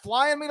 They're not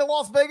flying me to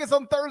Las Vegas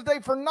on Thursday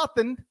for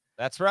nothing.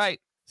 That's right.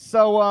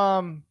 So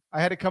I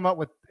had to come up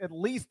with at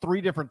least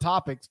 3 different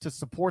topics to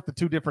support the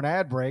 2 different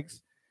ad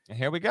breaks. And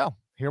here we go.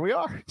 Here we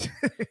are.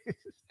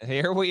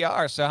 Here we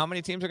are. So how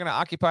many teams are going to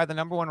occupy the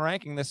number 1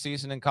 ranking this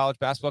season in college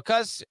basketball?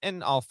 Because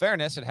in all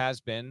fairness, it's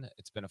been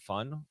a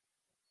fun,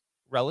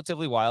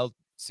 relatively wild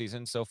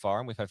season so far.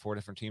 And we've had 4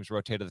 different teams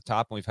rotate to the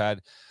top. And we've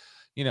had,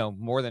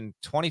 more than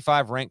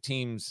 25 ranked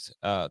teams,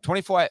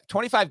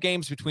 25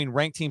 games between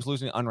ranked teams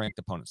losing to unranked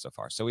opponents so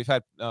far. So we've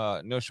had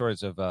no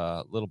shortage of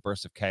little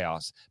bursts of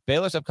chaos.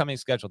 Baylor's upcoming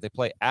schedule, they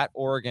play at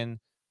Oregon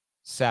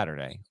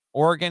Saturday.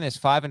 Oregon is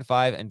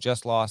 5-5 and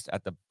just lost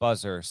at the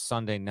buzzer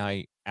Sunday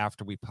night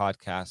after we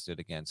podcasted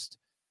against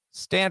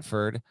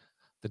Stanford.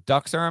 The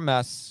Ducks are a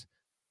mess.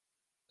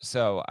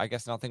 So I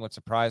guess nothing would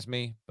surprise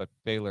me, but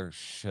Baylor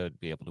should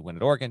be able to win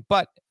at Oregon.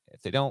 But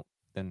if they don't,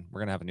 then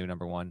we're going to have a new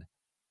number 1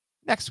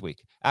 next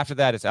week. After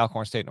that, it's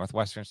Alcorn State,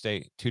 Northwestern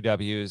State, 2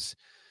 W's.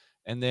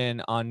 And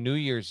then on New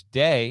Year's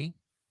Day,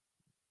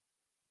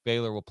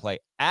 Baylor will play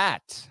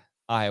at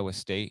Iowa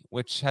State,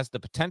 which has the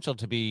potential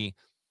to be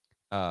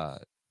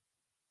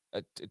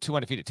 2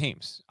 undefeated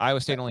teams. Iowa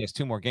State only has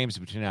 2 more games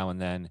between now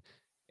and then.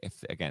 If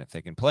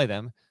they can play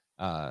them,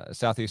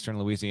 Southeastern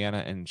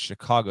Louisiana and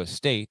Chicago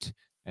State,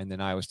 and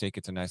then Iowa State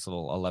gets a nice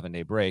little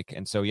 11-day break.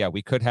 And so, yeah,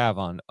 we could have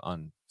on.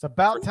 It's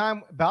about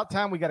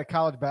time we got a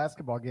college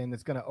basketball game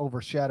that's going to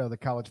overshadow the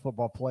college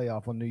football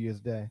playoff on New Year's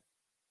Day.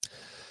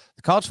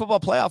 The college football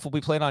playoff will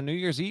be played on New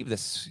Year's Eve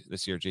this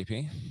year,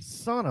 GP.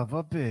 Son of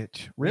a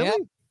bitch. Really? Yeah,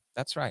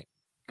 that's right.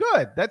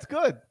 Good. That's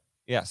good.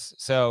 Yes.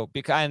 So,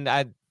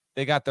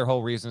 they got their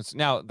whole reasons.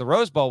 Now, the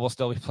Rose Bowl will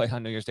still be played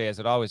on New Year's Day as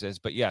it always is.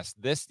 But, yes,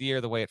 this year,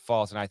 the way it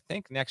falls, and I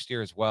think next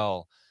year as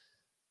well,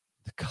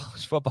 the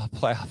college football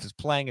playoff is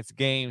playing its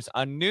games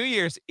on New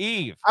Year's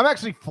Eve. I'm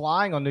actually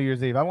flying on New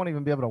Year's Eve. I won't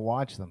even be able to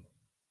watch them.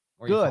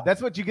 Good.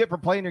 That's what you get for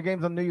playing your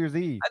games on New Year's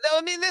Eve.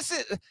 I mean, this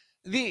is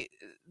the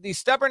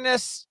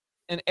stubbornness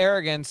and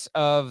arrogance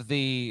of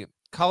the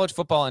college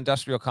football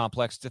industrial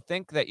complex to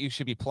think that you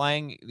should be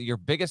playing your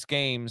biggest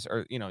games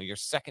or, your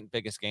second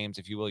biggest games,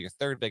 if you will, your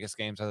third biggest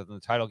games other than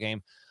the title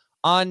game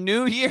on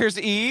New Year's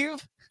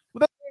Eve.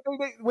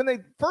 When they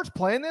first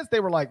planned this, they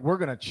were like, we're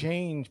going to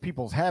change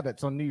people's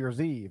habits on New Year's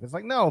Eve. It's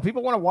like, no,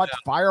 people want to watch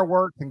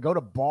fireworks and go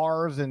to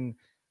bars and,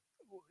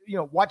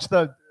 watch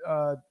the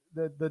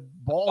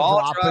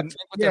ball drop. And,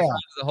 the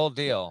whole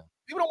deal.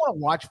 People don't want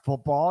to watch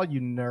football,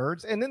 you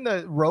nerds. And then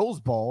the Rose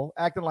Bowl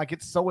acting like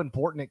it's so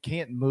important it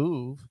can't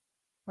move.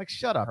 Like,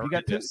 shut up. You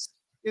got to. It's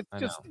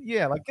just,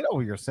 like, get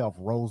over yourself,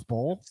 Rose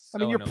Bowl. I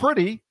mean, you're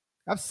pretty.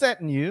 I'm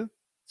setting you.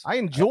 I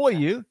enjoy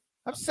you.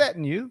 I'm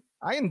setting you.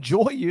 I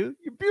enjoy you.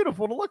 You're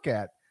beautiful to look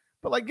at.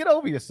 But, like, get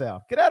over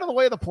yourself. Get out of the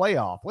way of the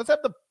playoff. Let's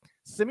have the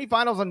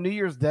semifinals on New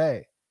Year's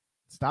Day.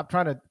 Stop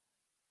trying to.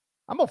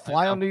 I'm going to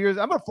fly on New Year's.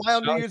 I'm going to fly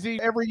on New Year's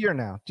Eve every year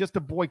now just to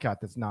boycott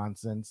this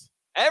nonsense.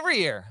 Every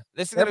year.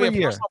 This is going to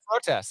be a personal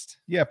protest.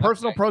 Yeah,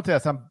 personal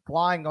protest. I'm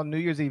flying on New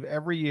Year's Eve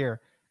every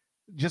year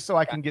just so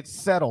I can get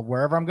settled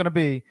wherever I'm going to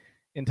be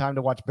in time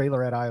to watch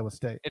Baylor at Iowa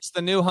State. It's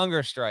the new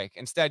hunger strike.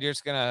 Instead, you're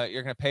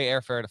gonna pay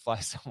airfare to fly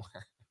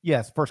somewhere.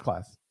 Yes, first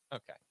class.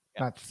 Okay.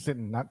 Yeah.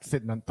 Not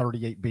sitting on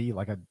 38B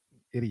like an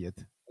idiot.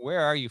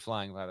 Where are you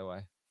flying, by the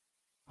way?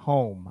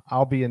 Home.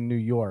 I'll be in New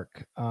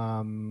York.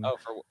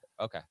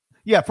 Okay.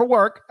 Yeah, for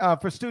work,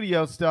 for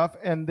studio stuff,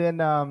 and then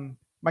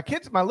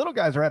my little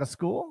guys are out of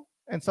school.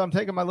 And so I'm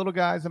taking my little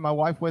guys and my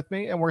wife with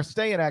me. And we're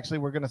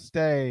going to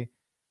stay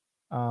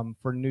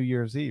for New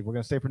Year's Eve. We're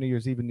going to stay for New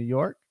Year's Eve in New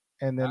York.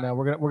 And then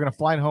we're going to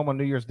fly home on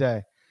New Year's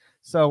Day.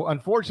 So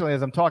unfortunately,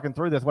 as I'm talking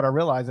through this, what I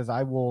realize is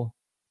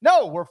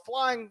we're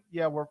flying.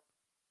 Yeah,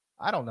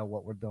 I don't know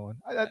what we're doing.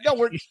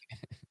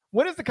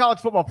 When is the college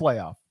football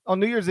playoff? On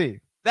New Year's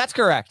Eve. That's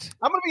correct.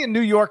 I'm going to be in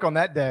New York on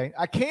that day.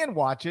 I can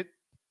watch it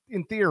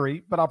in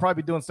theory, but I'll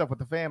probably be doing stuff with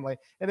the family.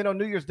 And then on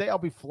New Year's Day, I'll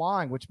be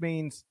flying, which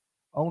means,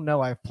 oh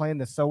no, I've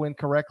planned this so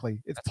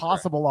incorrectly. It's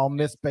possible I'll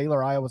miss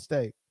Baylor, Iowa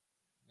State.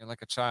 You're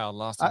like a child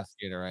lost in the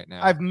theater right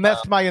now. I've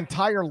messed my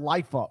entire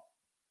life up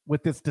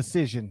with this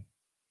decision.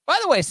 By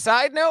the way,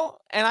 side note,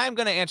 and I'm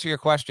going to answer your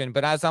question,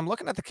 but as I'm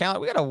looking at the calendar,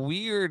 we got a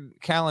weird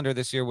calendar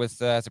this year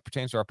with as it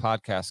pertains to our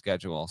podcast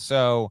schedule.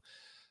 So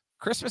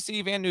Christmas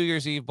Eve and New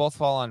Year's Eve both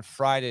fall on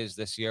Fridays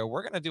this year.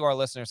 We're going to do our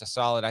listeners a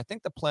solid. I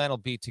think the plan will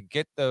be to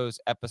get those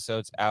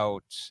episodes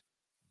out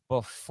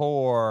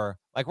before,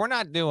 like, we're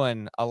not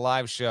doing a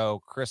live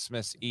show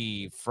Christmas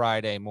Eve,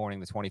 Friday morning,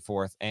 the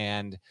 24th,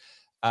 and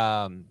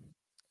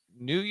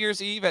New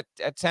Year's Eve at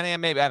 10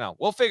 a.m. maybe. I don't know.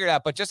 We'll figure it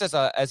out. But just as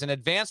an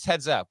advanced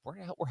heads up, we're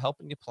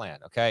helping you plan,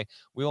 okay?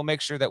 We will make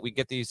sure that we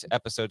get these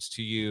episodes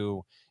to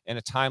you in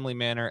a timely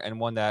manner and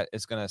one that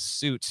is going to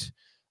suit,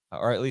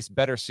 or at least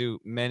better suit,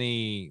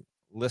 many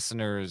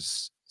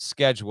listeners'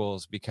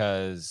 schedules,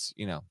 because,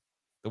 you know,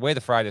 the way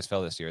the Fridays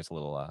fell this year is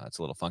it's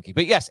a little funky.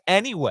 But yes,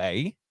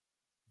 anyway,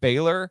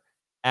 Baylor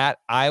at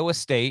Iowa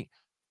State.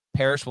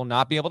 Parrish will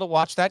not be able to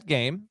watch that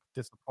game.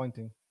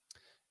 Disappointing.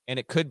 And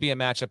it could be a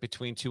matchup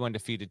between two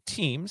undefeated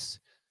teams.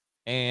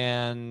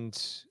 And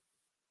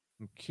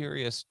I'm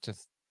curious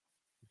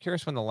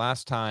when the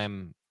last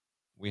time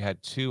we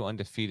had two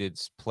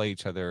undefeateds play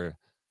each other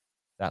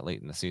that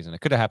late in the season.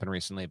 It could have happened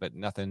recently, but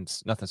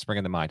nothing's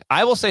springing to mind.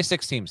 I will say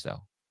 6 teams,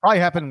 though. Probably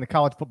happened in the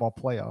college football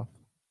playoff.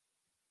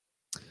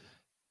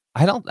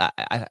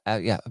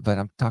 Yeah, but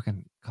I'm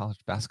talking college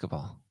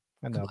basketball.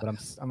 I know, but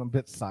I'm a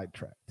bit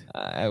sidetracked.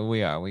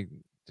 We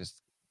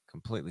just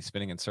completely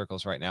spinning in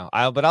circles right now.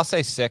 I'll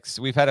say 6.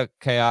 We've had a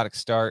chaotic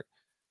start,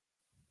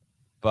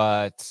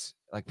 but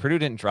like Purdue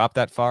didn't drop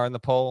that far in the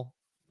poll.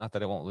 Not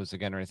that it won't lose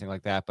again or anything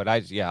like that, but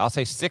I'll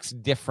say 6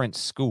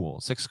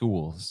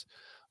 schools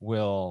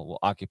will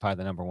occupy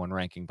the number 1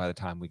 ranking by the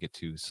time we get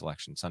to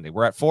Selection Sunday.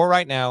 We're at 4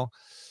 right now.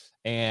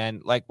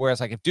 And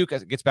whereas if Duke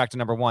gets back to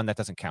number 1, that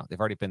doesn't count. They've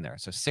already been there.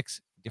 So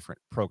 6 different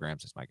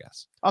programs is my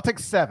guess. I'll take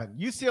 7.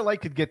 UCLA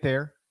could get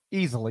there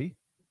easily.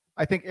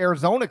 I think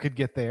Arizona could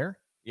get there.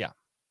 Yeah.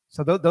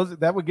 So those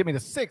that would get me to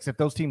 6 if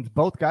those teams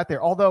both got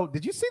there. Although,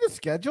 did you see the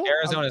schedule?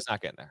 Arizona's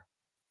not getting there.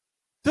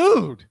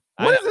 Dude,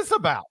 what is this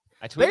about?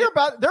 They're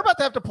about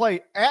to have to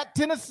play at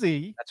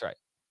Tennessee. That's right.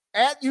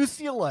 At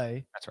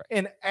UCLA. That's right.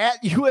 And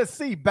at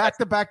USC back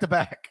to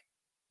back.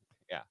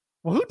 Yeah.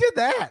 Well, who did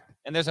that?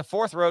 And there's a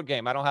 4th road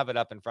game. I don't have it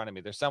up in front of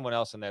me. There's someone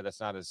else in there that's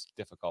not as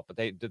difficult. But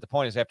the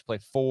point is they have to play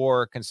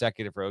 4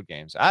 consecutive road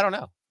games. I don't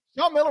know.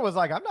 Sean Miller was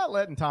like, I'm not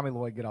letting Tommy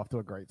Lloyd get off to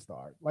a great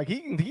start. Like,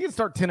 he can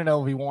start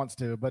 10-0 if he wants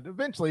to, but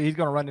eventually he's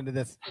going to run into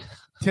this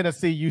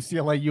Tennessee,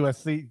 UCLA,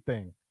 USC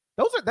thing.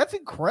 That's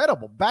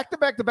incredible. Back to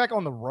back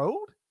on the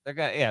road. They're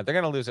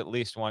gonna lose at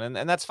least one,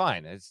 and that's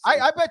fine.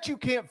 I bet you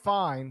can't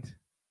find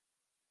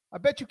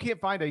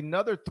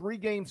another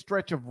 3-game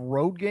stretch of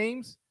road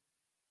games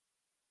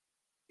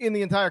in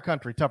the entire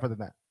country tougher than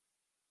that.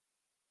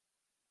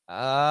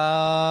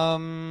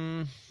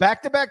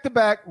 Back to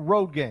back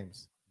road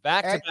games.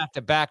 Back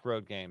to back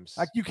road games.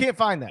 Like, you can't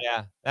find that.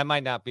 Yeah, that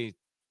might not be.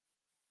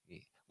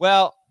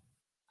 Well,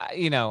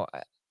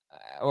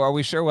 or are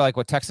we sure we're like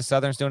what Texas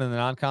Southern's doing in the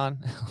non-con?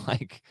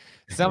 Like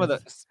some of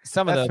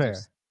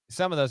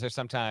those are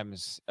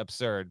sometimes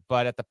absurd,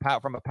 but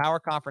from a power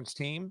conference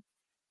team,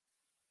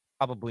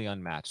 probably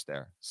unmatched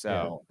there. So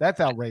yeah, that's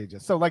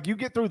outrageous. So like, you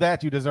get through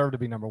that, you deserve to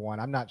be number 1.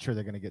 I'm not sure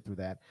they're going to get through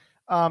that.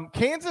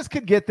 Kansas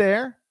could get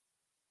there.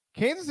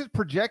 Kansas is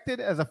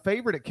projected as a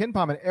favorite at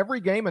KenPom in every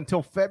game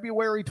until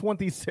February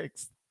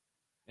 26th.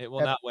 It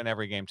will not win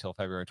every game till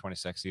February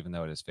 26th, even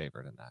though it is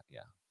favored in that.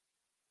 Yeah.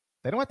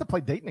 They don't have to play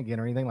Dayton again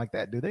or anything like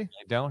that, do they?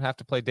 They don't have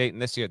to play Dayton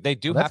this year. They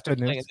do have to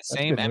play in the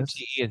same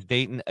MTE as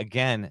Dayton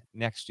again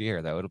next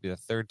year, though. It'll be the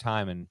 3rd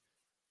time in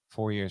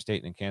 4 years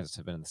Dayton and Kansas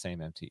have been in the same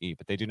MTE,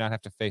 but they do not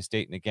have to face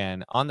Dayton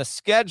again on the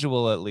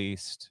schedule, at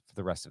least for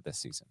the rest of this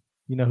season.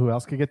 You know who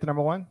else could get to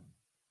number 1?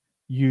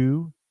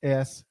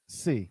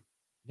 USC.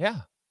 Yeah.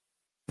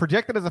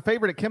 Projected as a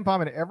favorite at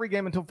KenPom in every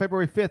game until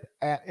February 5th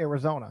at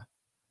Arizona.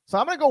 So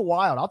I'm going to go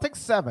wild. I'll take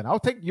 7.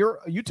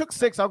 You took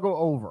 6. I'll go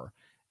over.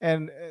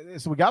 And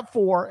so we got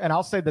 4, and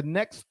I'll say the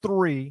next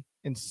 3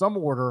 in some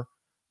order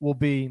will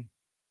be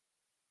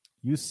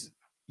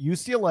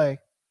UCLA,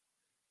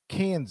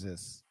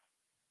 Kansas,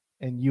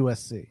 and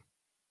USC.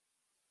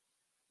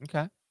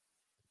 Okay.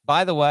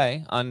 By the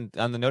way, on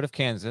the note of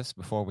Kansas,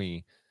 before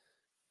we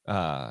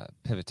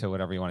pivot to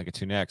whatever you want to get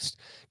to next,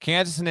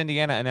 Kansas and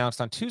Indiana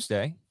announced on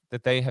Tuesday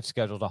that they have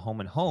scheduled a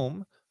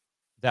home-and-home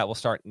that will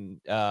start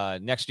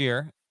next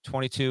year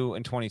 22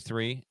 and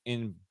 23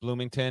 in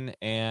Bloomington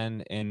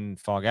and in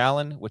Fog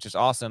Allen, which is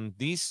awesome.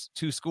 These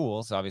two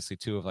schools, obviously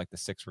two of like the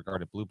 6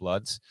 regarded blue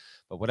bloods,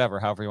 but whatever,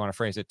 however you want to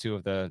phrase it, 2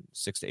 of the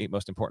 6 to 8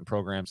 most important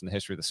programs in the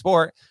history of the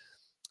sport,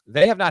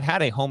 they have not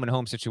had a home and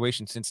home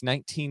situation since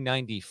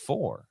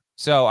 1994.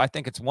 So I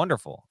think it's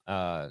wonderful.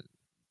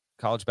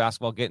 College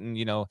basketball getting,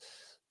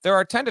 there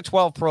are 10 to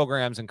 12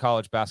 programs in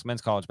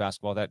men's college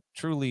basketball that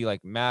truly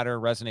like matter,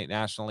 resonate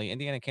nationally.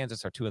 Indiana and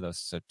Kansas are 2 of those,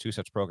 so 2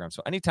 such programs.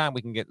 So anytime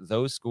we can get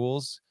those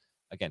schools,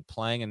 again,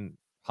 playing in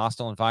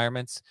hostile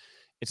environments,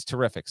 it's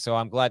terrific. So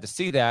I'm glad to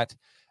see that.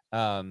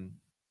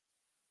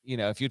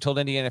 If you told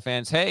Indiana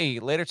fans, hey,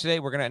 later today,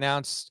 we're going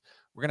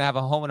to have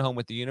a home and home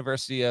with the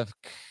University of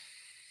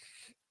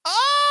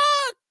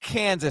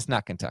Kansas,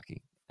 not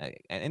Kentucky.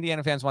 And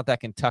Indiana fans want that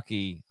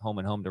Kentucky home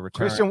and home to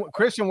return.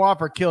 Christian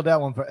Wofford killed that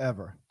one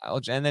forever.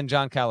 And then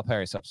John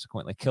Calipari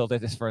subsequently killed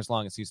it for as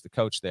long as he's the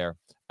coach there.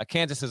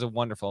 Kansas is a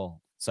wonderful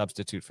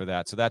substitute for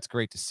that. So that's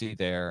great to see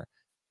there.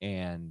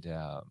 And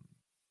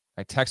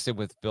I texted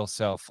with Bill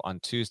Self on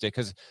Tuesday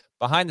because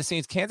behind the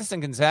scenes, Kansas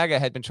and Gonzaga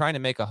had been trying to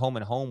make a home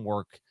and home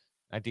work.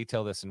 I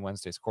detail this in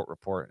Wednesday's court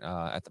report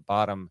at the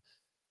bottom.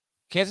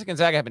 Kansas and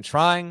Gonzaga have been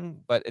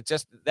trying, but it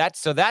just that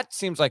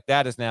seems like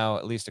that is now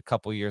at least a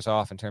couple years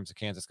off in terms of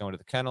Kansas going to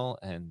the Kennel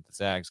and the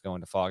Zags going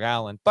to Fog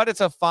Allen. But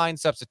it's a fine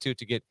substitute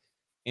to get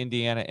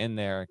Indiana in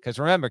there because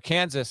remember,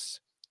 Kansas,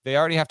 they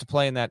already have to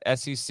play in that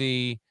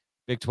SEC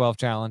Big 12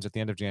 challenge at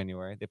the end of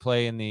January. They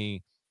play in the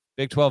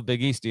Big 12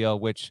 Big East deal,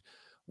 which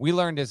we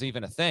learned is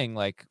even a thing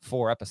like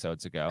 4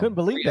 episodes ago. Couldn't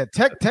believe that.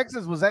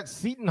 Texas was at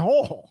Seton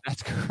Hall.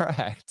 That's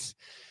correct.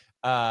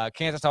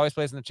 Kansas always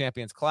plays in the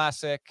Champions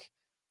Classic.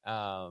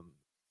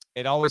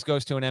 It always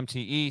goes to an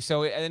MTE.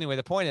 So anyway,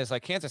 the point is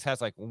like Kansas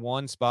has like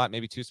 1 spot,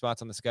 maybe 2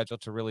 spots on the schedule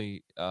to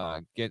really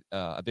get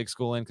a big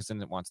school in because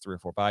then it wants 3 or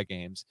 4 bye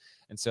games.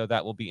 And so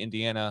that will be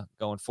Indiana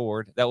going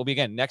forward. That will be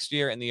again next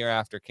year and the year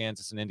after,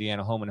 Kansas and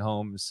Indiana home and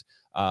homes.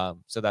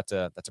 So that's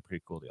a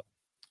pretty cool deal.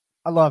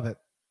 I love it.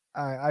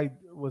 I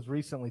was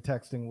recently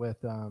texting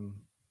with a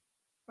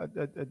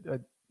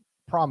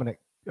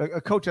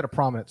coach at a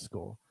prominent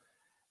school,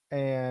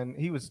 and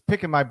he was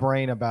picking my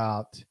brain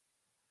about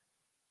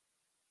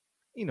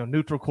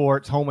neutral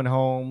courts, home and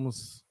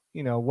homes,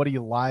 what do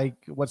you like?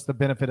 What's the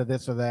benefit of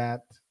this or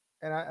that?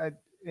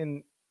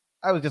 And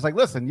I was just like,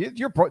 listen,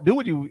 do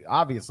what you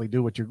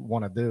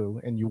want to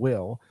do, and you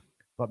will.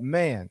 But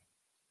man,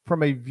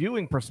 from a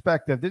viewing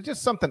perspective, there's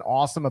just something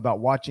awesome about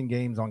watching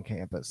games on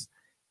campus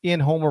in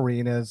home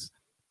arenas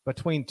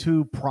between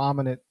 2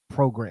 prominent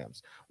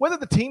programs. Whether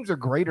the teams are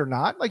great or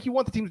not, like you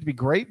want the teams to be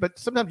great, but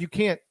sometimes you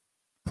can't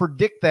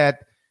predict that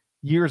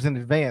years in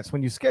advance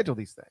when you schedule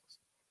these things.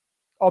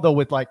 Although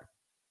with like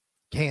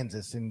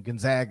Kansas and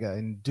Gonzaga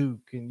and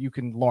Duke, and you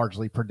can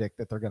largely predict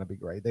that they're going to be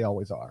great. They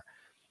always are.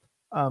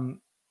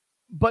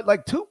 But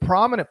like 2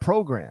 prominent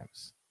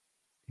programs,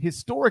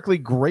 historically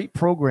great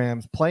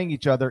programs playing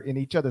each other in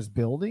each other's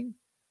building.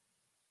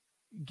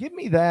 Give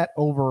me that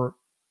over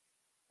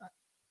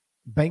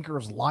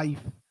Bankers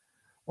Life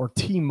or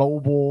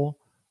T-Mobile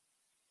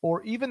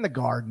or even the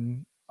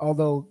Garden,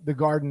 although the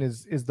Garden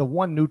is the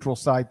one neutral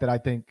site that I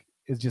think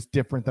is just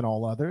different than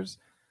all others.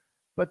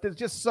 But there's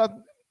just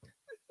some,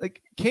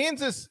 like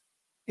Kansas,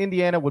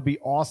 Indiana would be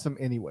awesome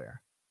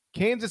anywhere.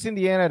 Kansas,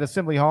 Indiana at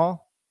Assembly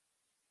Hall,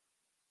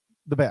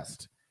 the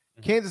best.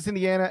 Kansas,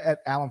 Indiana at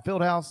Allen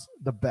Fieldhouse,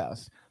 the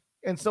best.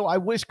 And so I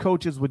wish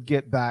coaches would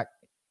get back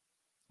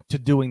to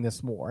doing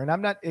this more. And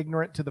I'm not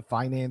ignorant to the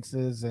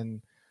finances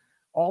and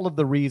all of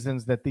the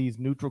reasons that these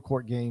neutral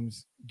court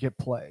games get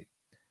played.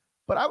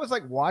 But I was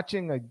like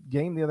watching a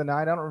game the other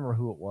night. I don't remember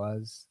who it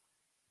was,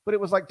 but it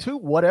was like 2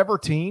 whatever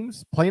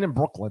teams playing in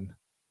Brooklyn.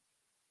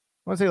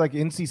 I want to say like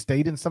NC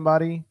State and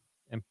somebody.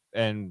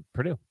 And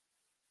Purdue.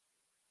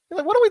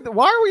 You're like,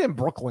 why are we in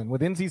Brooklyn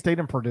with NC State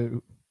and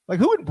Purdue? Like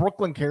who in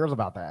Brooklyn cares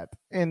about that?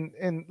 And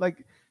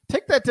like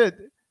take that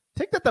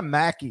to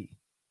Mackey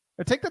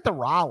or take that to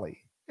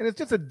Raleigh. And it's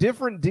just a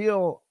different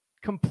deal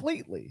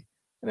completely.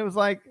 And it was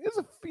like, it's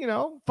a,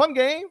 fun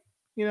game.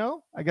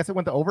 I guess it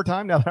went to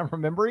overtime now that I'm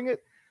remembering it.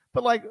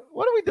 But like,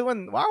 what are we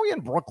doing? Why are we in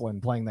Brooklyn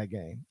playing that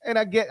game? And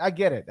I get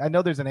it. I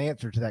know there's an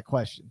answer to that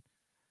question,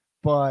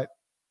 but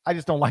I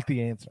just don't like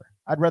the answer.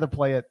 I'd rather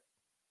play it,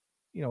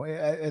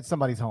 at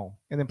somebody's home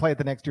and then play it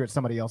the next year at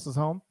somebody else's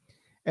home.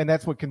 And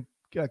that's what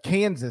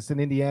Kansas and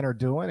Indiana are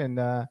doing.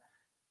 And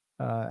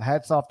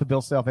hats off to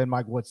Bill Self and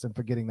Mike Woodson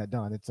for getting that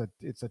done.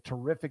 It's a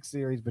terrific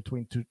series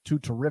between two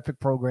terrific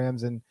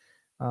programs. And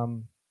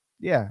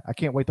I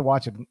can't wait to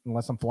watch it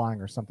unless I'm flying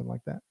or something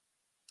like that.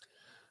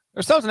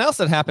 There's something else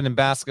that happened in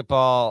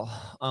basketball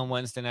on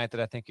Wednesday night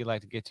that I think you'd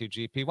like to get to,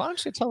 GP. Why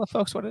don't you tell the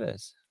folks what it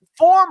is?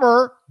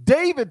 Former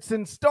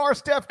Davidson star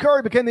Steph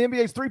Curry became the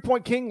NBA's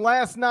three-point king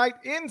last night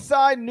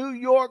inside New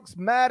York's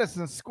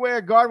Madison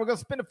Square Garden. We're going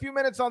to spend a few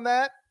minutes on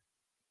that.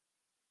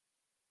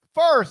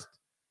 First,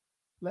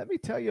 let me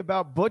tell you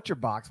about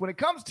ButcherBox. When it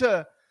comes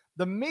to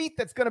the meat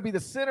that's going to be the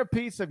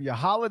centerpiece of your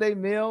holiday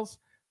meals,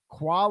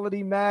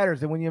 quality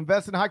matters. And when you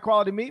invest in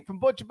high-quality meat from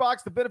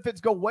ButcherBox, the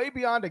benefits go way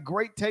beyond a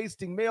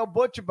great-tasting meal.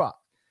 ButcherBox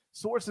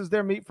sources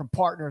their meat from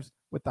partners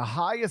with the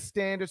highest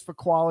standards for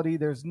quality.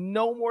 There's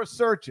no more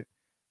searching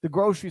the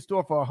grocery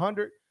store for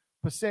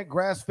 100%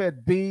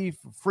 grass-fed beef,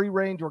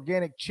 free-range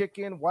organic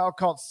chicken,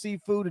 wild-caught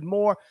seafood, and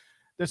more.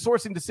 Their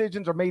sourcing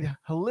decisions are made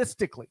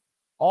holistically,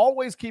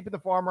 always keeping the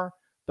farmer,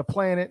 the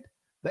planet,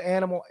 the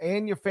animal,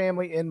 and your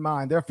family in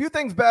mind. There are a few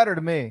things better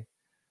to me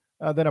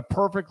than a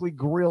perfectly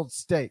grilled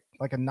steak,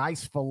 like a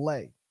nice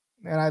filet.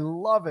 And I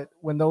love it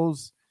when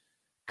those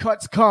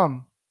cuts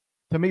come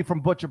to me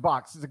from Butcher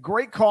Box. It's a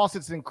great cost.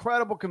 It's an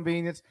incredible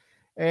convenience.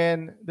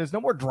 And there's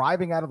no more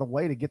driving out of the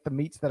way to get the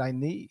meats that I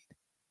need.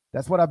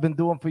 That's what I've been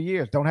doing for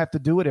years. Don't have to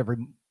do it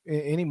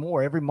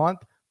anymore. Every month,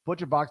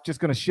 Butcher Box just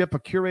going to ship a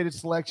curated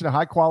selection of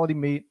high-quality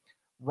meat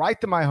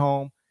right to my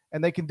home.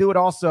 And they can do it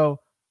also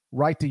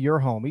right to your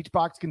home. Each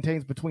box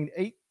contains between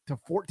 8 to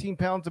 14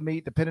 pounds of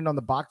meat, depending on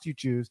the box you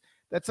choose.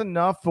 That's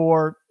enough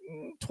for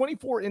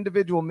 24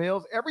 individual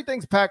meals.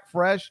 Everything's packed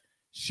fresh,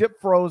 shipped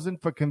frozen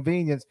for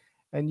convenience,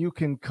 and you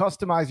can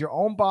customize your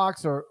own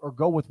box or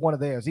go with one of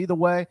theirs. Either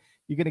way,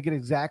 you're going to get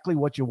exactly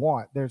what you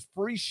want. There's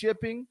free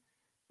shipping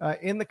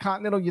in the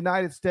continental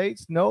United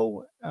States,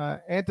 no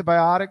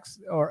antibiotics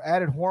or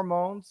added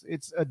hormones.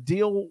 It's a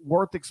deal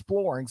worth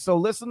exploring. So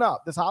listen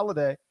up. This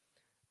holiday,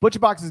 Butcher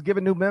Box is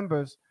giving new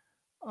members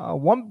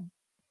one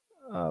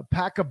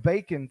pack of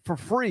bacon for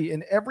free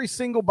in every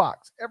single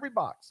box,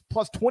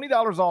 plus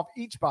 $20 off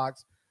each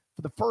box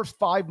for the first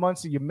 5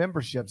 months of your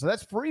membership. So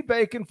that's free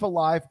bacon for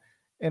life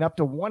and up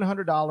to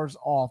 $100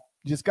 off.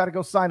 You just got to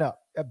go sign up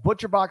at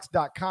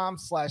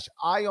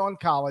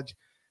butcherbox.com/EyeOnCollege.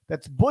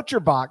 That's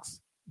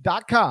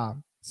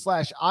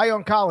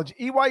butcherbox.com/EyeOnCollege,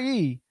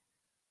 EyeOnCollege.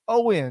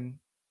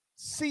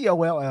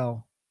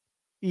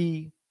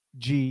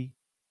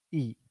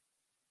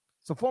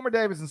 So former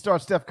Davidson star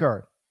Steph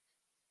Curry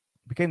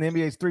became the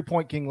NBA's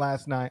three-point king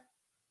last night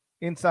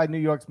inside New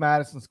York's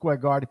Madison Square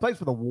Garden. He plays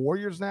for the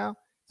Warriors now.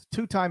 He's a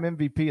two-time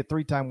MVP, a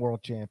three-time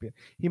world champion.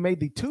 He made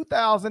the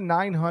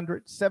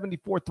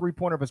 2,974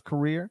 three-pointer of his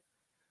career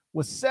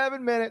with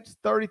 7 minutes,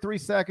 33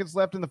 seconds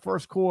left in the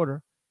first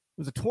quarter.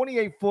 It was a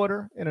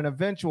 28-footer in an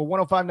eventual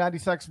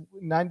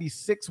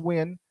 105-96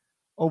 win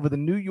over the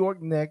New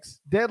York Knicks.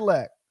 Dead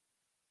leg.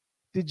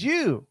 Did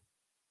you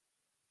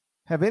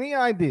have any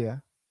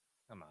idea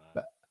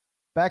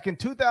back in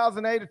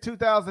 2008 or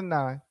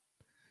 2009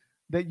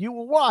 that you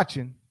were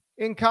watching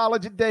in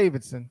college at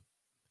Davidson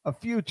a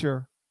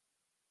future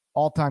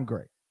all-time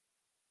great?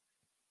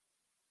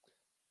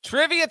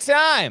 Trivia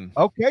time.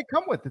 Okay,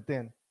 come with it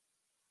then.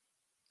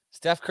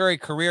 Steph Curry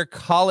career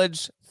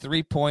college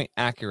three-point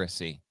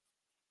accuracy.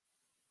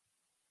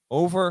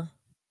 Over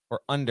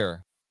or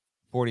under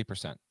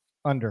 40%?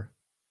 Under.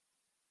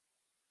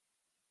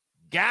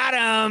 Got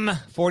him.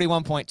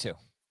 41.2.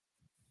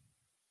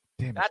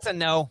 Damn it. That's a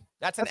no.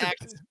 That's an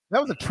X.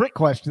 That was a trick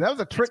question.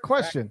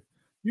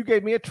 You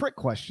gave me a trick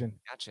question.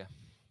 Gotcha.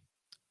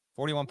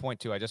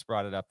 41.2. I just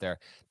brought it up there.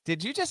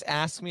 Did you just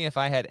ask me if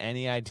I had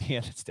any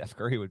idea that Steph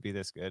Curry would be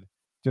this good?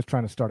 Just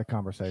trying to start a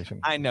conversation.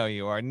 I know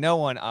you are. No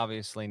one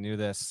obviously knew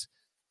this.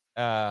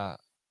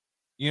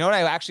 You know what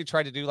I actually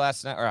tried to do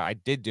last night, or I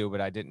did do,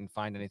 but I didn't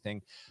find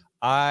anything.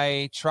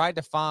 I tried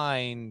to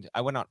find,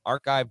 I went on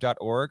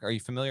archive.org. Are you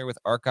familiar with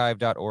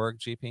archive.org,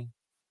 GP?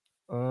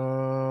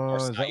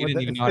 Is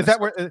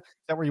that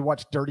where you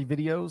watch dirty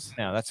videos?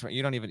 No, that's right.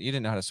 You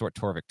didn't know how to sort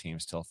Torvik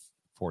teams till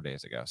 4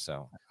 days ago.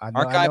 So I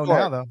know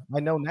now, though. I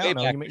know now.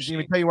 You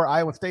mean tell you where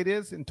Iowa State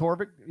is in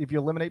Torvik if you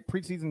eliminate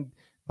preseason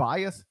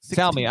bias? 16?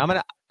 Tell me. I'm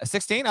gonna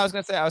 16. I was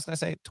gonna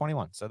say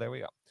 21. So there we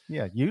go.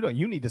 Yeah,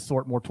 you need to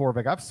sort more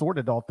Torvik. I've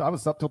sorted all. I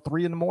was up till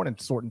 3 a.m.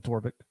 sorting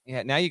Torvik.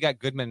 Yeah, now you got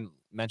Goodman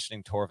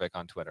mentioning Torvik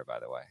on Twitter. By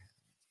the way,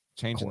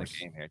 changing the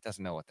game here. It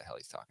doesn't know what the hell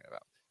he's talking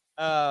about.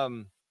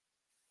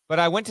 But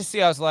I went to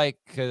see. I was like,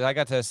 because I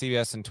got to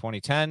CBS in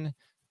 2010.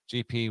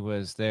 GP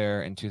was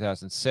there in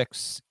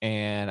 2006,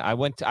 and I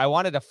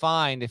wanted to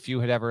find if you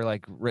had ever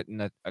like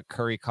written a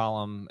Curry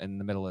column in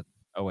the middle of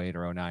 08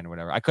 or 09 or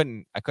whatever. I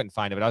couldn't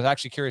find it, but I was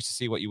actually curious to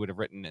see what you would have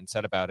written and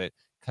said about it.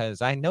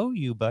 Because I know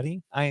you,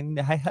 buddy. I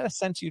had a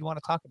sense you'd want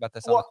to talk about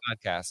this on the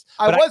podcast.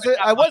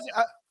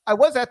 I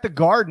was at the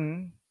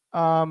Garden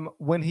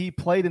when he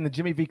played in the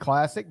Jimmy V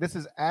Classic. This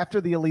is after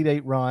the Elite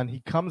Eight run.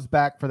 He comes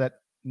back for that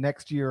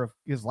next year of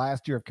his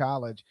last year of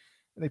college,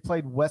 and they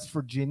played West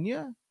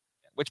Virginia.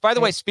 Which, by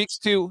the way, speaks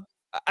to,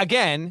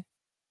 again,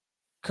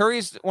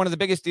 Curry's one of the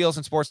biggest deals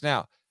in sports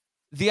now.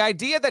 The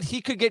idea that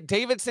he could get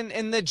Davidson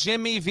in the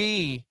Jimmy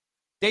V.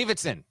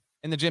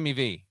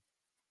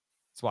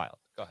 It's wild.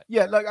 Go ahead.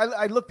 Yeah, like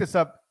I looked this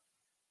up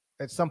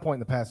at some point in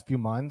the past few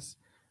months.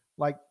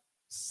 Like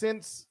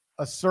since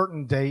a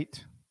certain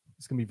date,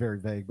 it's going to be very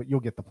vague, but you'll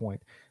get the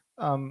point.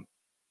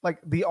 Like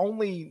the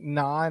only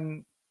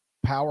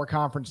non-power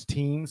conference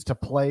teams to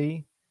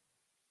play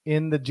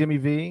in the Jimmy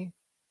V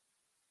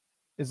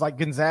is like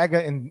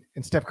Gonzaga and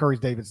Steph Curry's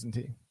Davidson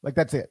team. Like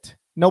that's it.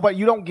 Nobody,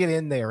 you don't get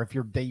in there if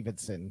you're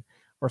Davidson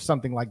or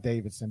something like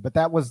Davidson. But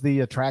that was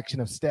the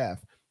attraction of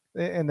Steph.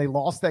 And they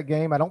lost that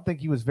game. I don't think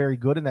he was very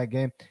good in that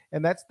game.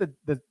 And that's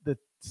the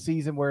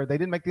season where they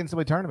didn't make the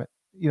NCAA tournament.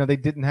 You know, they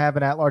didn't have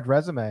an at-large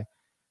resume.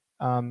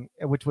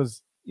 which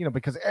was,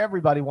 because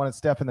everybody wanted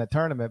Steph in that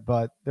tournament,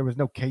 but there was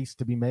no case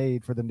to be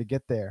made for them to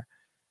get there.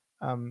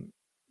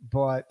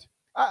 But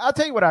I'll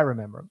tell you what I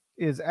remember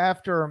is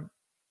after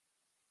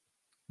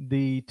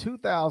the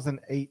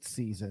 2008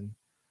 season,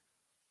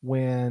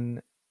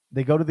 when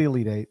they go to the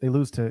Elite Eight, they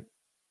lose to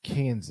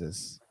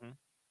Kansas.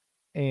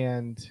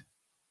 And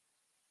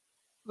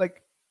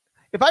like,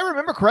 if I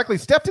remember correctly,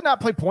 Steph did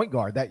not play point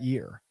guard that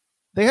year.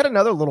 They had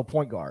another little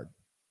point guard.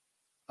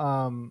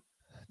 Didn't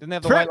they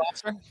have the White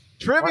Lobster?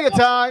 Trivia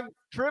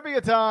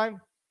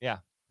time. Yeah.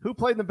 Who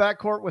played in the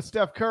backcourt with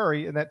Steph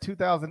Curry in that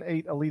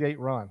 2008 Elite Eight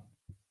run?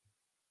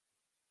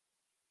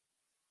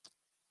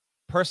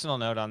 Personal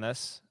note on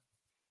this.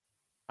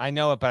 I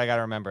know it, but I got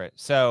to remember it.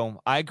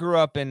 So I grew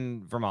up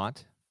in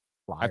Vermont.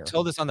 Liar. I've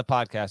told this on the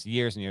podcast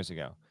years and years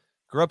ago.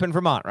 Grew up in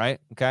Vermont, right?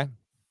 Okay.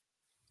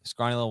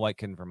 Scrawny little white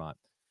kid in Vermont.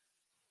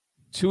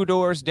 2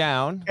 doors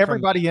down.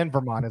 Everybody in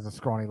Vermont is a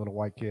scrawny little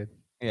white kid.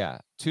 Yeah.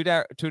 Two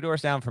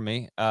doors down from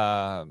me.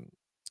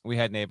 We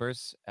had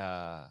neighbors,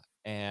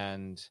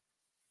 and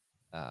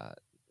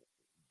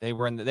they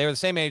were the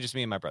same age as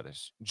me and my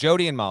brothers.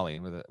 Jody and Molly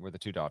were the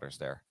 2 daughters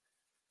there.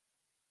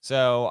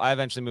 So I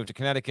eventually moved to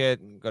Connecticut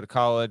and go to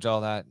college,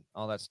 all that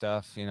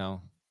stuff,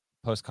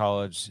 post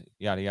college,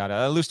 yada yada.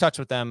 I lose touch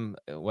with them,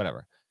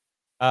 whatever.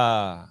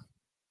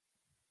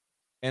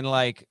 In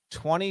like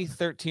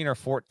 2013 or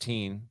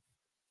 14,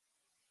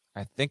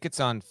 I think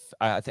it's on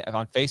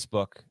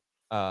Facebook.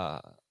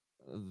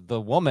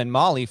 The woman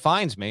Molly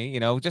finds me,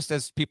 just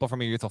as people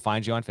from your youth will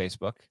find you on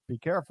Facebook. Be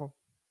careful.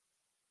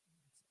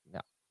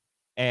 Yeah,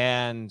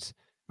 and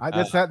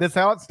that's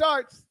how it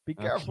starts. Be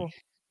careful. Okay.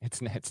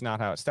 It's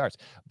not how it starts.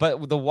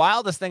 But the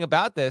wildest thing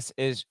about this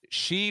is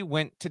she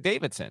went to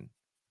Davidson,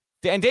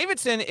 and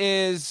Davidson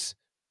is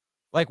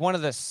like one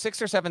of the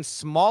 6 or 7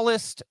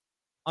 smallest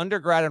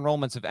undergrad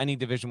enrollments of any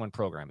Division I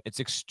program.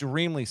 It's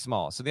extremely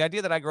small. So the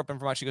idea that I grew up in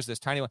Vermont, she goes to this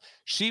tiny one.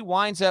 She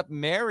winds up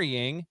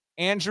marrying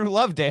Andrew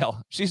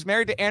Lovedale. She's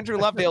married to Andrew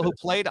Lovedale, who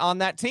played on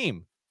that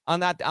team, on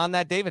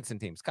that Davidson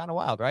team. It's kind of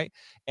wild, right?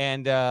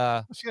 And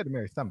she had to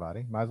marry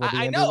somebody. Might as well be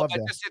I Andrew know,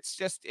 Lovedale. but it's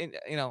just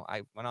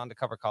I went on to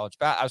cover college.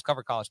 I was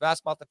covering college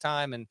basketball at the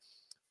time and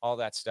all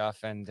that stuff.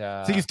 And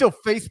so you still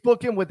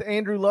Facebooking with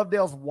Andrew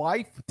Lovedale's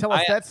wife? Tell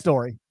us that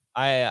story.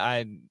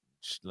 I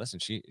listen.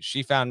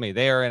 She found me.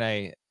 They are in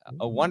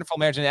a wonderful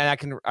marriage, and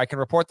I can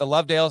report the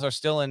Lovedales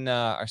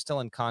are still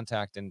in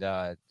contact,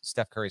 and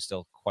Steph Curry is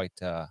still quite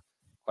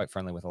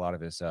friendly with a lot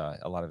of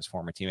his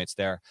former teammates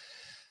there.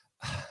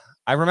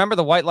 I remember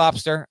the White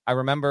Lobster.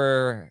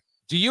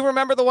 Do you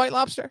remember the White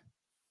Lobster?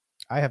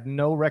 I have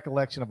no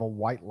recollection of a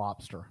White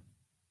Lobster.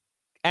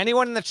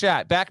 Anyone in the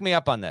chat, back me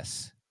up on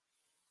this.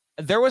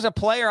 There was a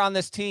player on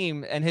this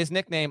team, and his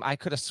nickname I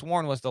could have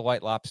sworn was the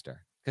White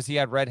Lobster because he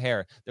had red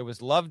hair. There was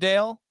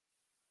Lovedale,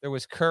 there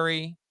was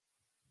Curry,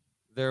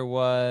 there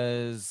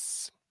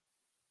was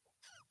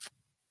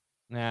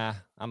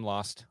I'm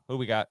lost. Who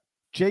we got?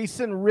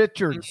 Jason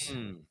Richards.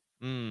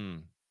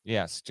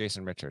 Yes,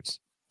 Jason Richards.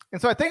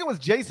 And so I think it was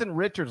Jason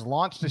Richards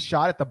launched a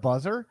shot at the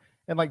buzzer,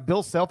 and like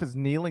Bill Self is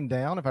kneeling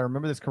down, if I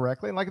remember this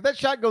correctly. And like if that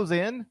shot goes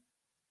in,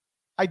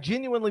 I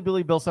genuinely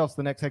believe Bill Self's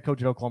the next head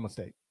coach at Oklahoma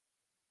State.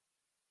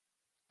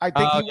 I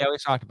think we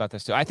talked about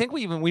this too. I think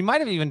we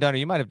might have even done, or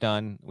you might have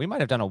done, we might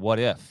have done a what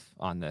if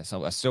on this,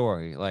 a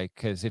story, like,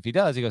 because if he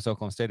does, he goes to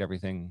Oklahoma State,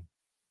 everything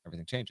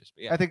changes.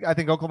 But yeah. I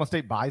think Oklahoma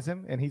State buys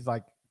him, and he's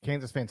like,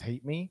 Kansas fans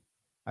hate me.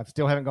 I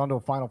still haven't gone to a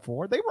Final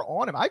Four. They were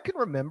on him. I can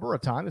remember a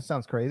time. This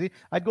sounds crazy.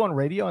 I'd go on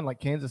radio in like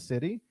Kansas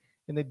City,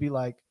 and they'd be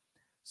like,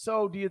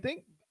 "So, do you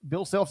think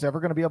Bill Self's ever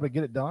going to be able to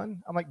get it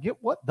done?" I'm like, "Get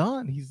what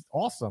done? He's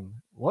awesome."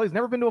 Well, he's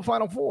never been to a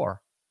Final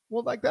Four.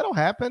 Well, like that'll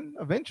happen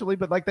eventually,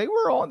 but like they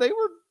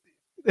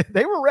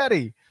were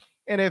ready.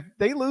 And if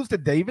they lose to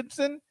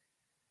Davidson,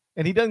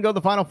 and he doesn't go to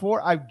the Final Four,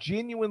 I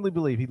genuinely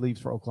believe he leaves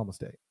for Oklahoma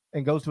State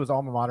and goes to his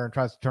alma mater and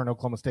tries to turn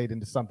Oklahoma State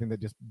into something that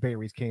just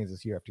buries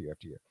Kansas year after year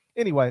after year.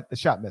 Anyway, the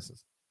shot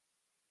misses.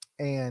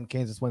 And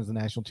Kansas wins the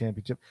national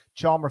championship.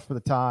 Chalmers for the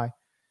tie.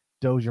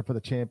 Dozier for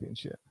the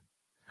championship.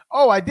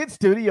 Oh, I did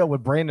studio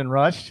with Brandon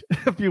Rush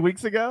a few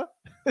weeks ago.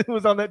 It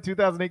was on that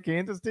 2008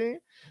 Kansas team.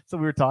 So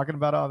we were talking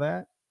about all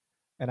that.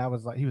 And I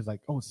was like, he was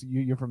like, "Oh, so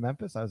you're from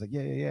Memphis?" I was like,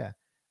 yeah.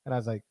 And I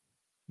was like,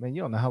 "Man,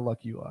 you don't know how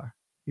lucky you are."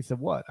 He said,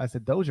 "What?" I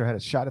said, "Dozier had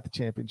a shot at the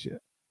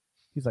championship."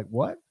 He's like,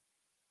 "What?" I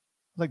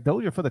was like,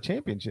 "Dozier for the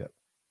championship."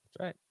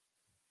 That's right.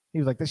 He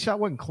was like, "The shot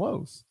wasn't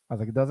close." I was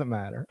like, "It doesn't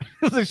matter."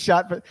 It was a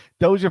shot for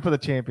Dozier for the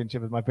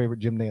championship is my favorite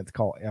Jim Nantz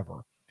call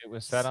ever. It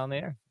was said on the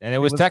air. And it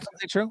was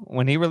technically true.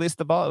 When he released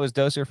the ball, it was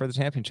Dozier for the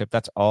championship.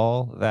 That's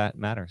all that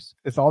matters.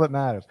 It's all that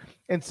matters.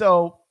 And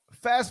so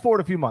fast forward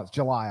a few months,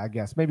 July, I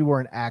guess. Maybe we're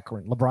in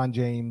Akron, LeBron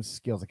James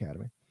Skills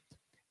Academy.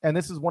 And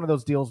this is one of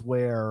those deals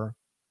where,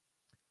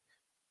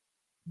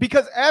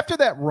 because after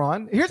that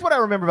run, here's what I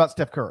remember about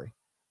Steph Curry.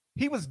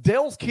 He was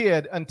Dell's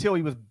kid until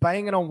he was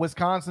banging on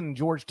Wisconsin and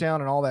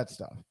Georgetown and all that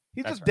stuff.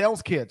 He's just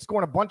Dell's kid,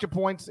 scoring a bunch of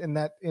points in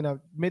a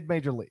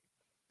mid-major league.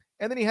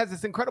 And then he has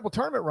this incredible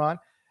tournament run.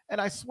 And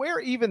I swear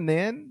even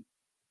then,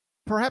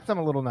 perhaps I'm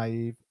a little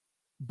naive,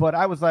 but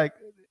I was like,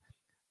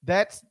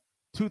 that's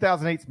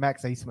 2008's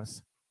Max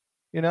Asmus.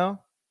 You know,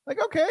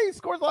 like, okay, he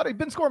scores a lot. He's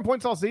been scoring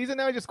points all season.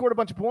 Now he just scored a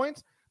bunch of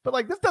points. But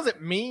like, this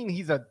doesn't mean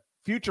he's a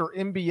future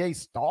NBA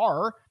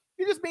star.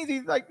 It just means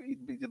he's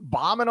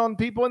bombing on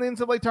people in the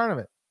NCAA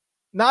tournament.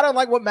 Not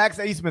unlike what Max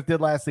Asmus did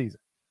last season.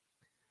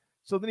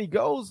 So then he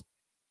goes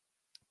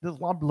to the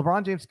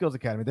LeBron James Skills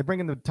Academy. They bring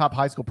in the top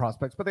high school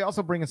prospects, but they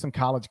also bring in some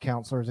college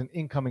counselors and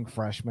incoming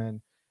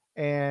freshmen.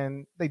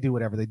 And they do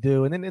whatever they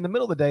do. And then in the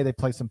middle of the day, they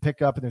play some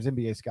pickup, and there's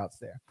NBA scouts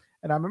there.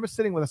 And I remember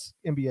sitting with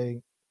an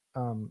NBA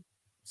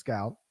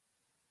scout,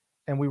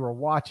 and we were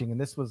watching,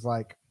 and this was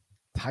like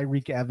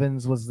Tyreek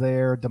Evans was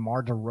there,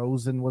 DeMar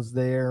DeRozan was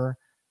there,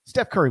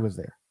 Steph Curry was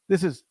there.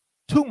 This is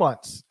 2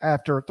 months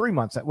after, 3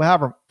 months,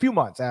 however, few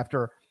months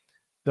after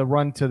the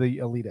run to the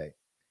Elite Eight.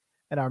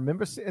 And I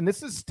remember, and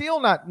this is still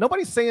not,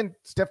 nobody's saying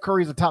Steph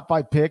Curry is a top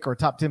 5 pick or a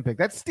top 10 pick.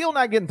 That's still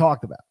not getting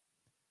talked about.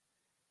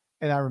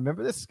 And I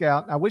remember this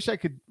scout. I wish I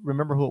could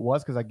remember who it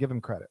was because I give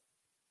him credit.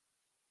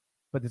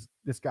 But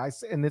this guy,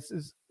 and this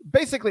is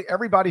basically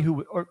everybody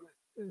who, or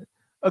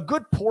a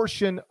good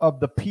portion of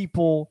the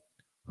people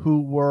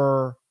who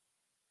were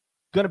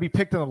going to be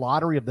picked in the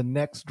lottery of the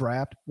next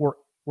draft were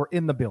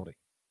in the building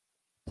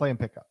playing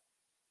pickup.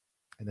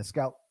 And the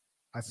scout,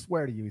 I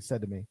swear to you, he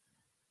said to me,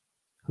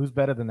 "Who's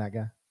better than that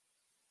guy?"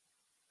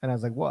 And I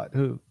was like, "What?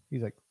 Who?"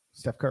 He's like,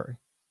 "Steph Curry."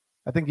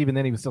 I think even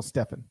then he was still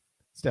Stephen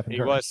Curry.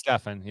 He was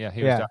Stephen. Yeah,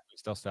 he was definitely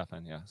still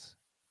Stephen. Yes.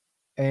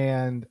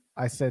 And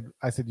I said,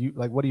 "You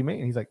like, what do you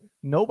mean?" He's like,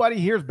 "Nobody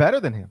here is better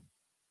than him."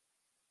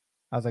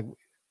 I was like,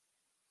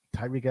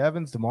 "Tyreek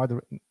Evans, DeMar."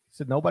 He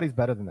said, "Nobody's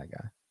better than that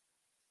guy.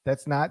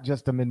 That's not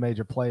just a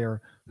mid-major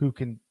player who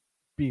can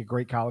be a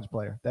great college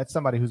player. That's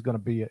somebody who's going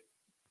to be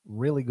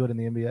really good in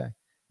the NBA.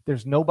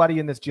 There's nobody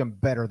in this gym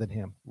better than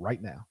him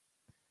right now."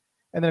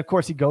 And then, of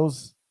course, he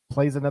goes,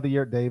 plays another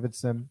year at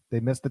Davidson. They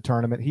missed the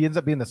tournament. He ends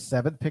up being the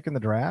 7th pick in the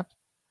draft,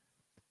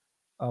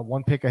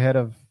 1 pick ahead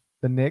of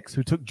the Knicks,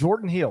 who took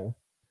Jordan Hill,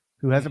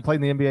 who hasn't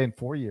played in the NBA in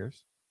 4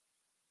 years.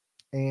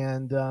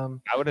 And I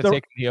would have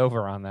taken the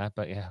over on that,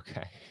 but yeah,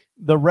 okay.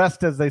 The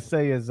rest, as they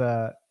say, is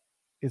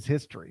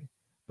history.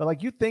 But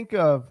like, you think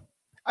of,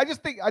 I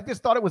just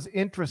thought it was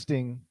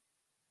interesting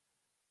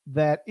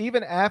that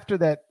even after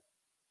that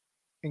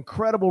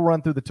incredible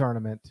run through the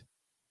tournament,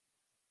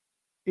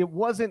 it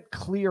wasn't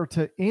clear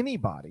to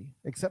anybody,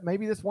 except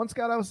maybe this one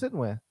scout I was sitting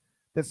with,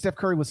 that Steph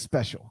Curry was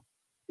special.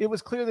 It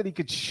was clear that he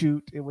could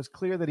shoot. It was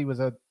clear that he was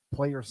a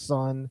player's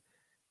son.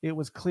 It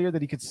was clear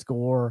that he could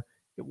score.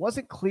 It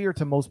wasn't clear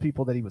to most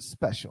people that he was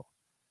special.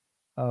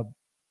 And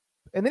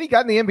then he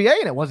got in the NBA,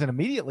 and it wasn't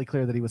immediately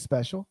clear that he was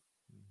special.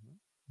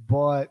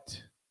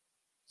 But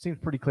seems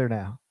pretty clear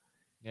now.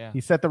 Yeah.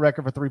 He set the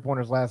record for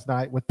three-pointers last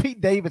night with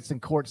Pete Davidson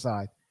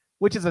courtside,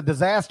 which is a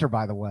disaster,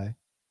 by the way.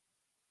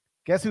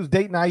 Guess who's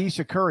dating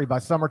Aisha Curry by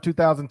summer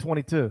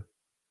 2022?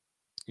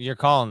 You're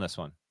calling this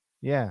one.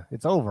 Yeah,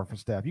 it's over for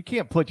Steph. You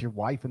can't put your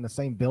wife in the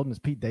same building as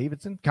Pete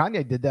Davidson.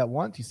 Kanye did that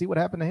once. You see what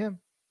happened to him?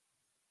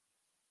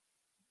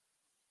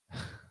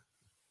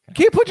 You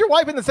can't put your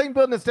wife in the same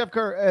building as Steph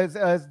Curry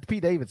as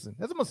Pete Davidson.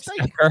 That's a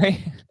mistake. Steph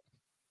Curry?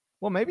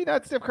 Well, maybe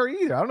not Steph Curry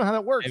either. I don't know how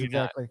that works maybe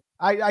exactly.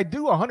 I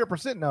do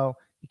 100% know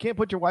you can't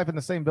put your wife in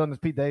the same building as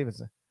Pete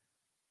Davidson.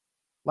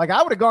 Like,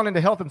 I would have gone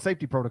into health and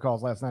safety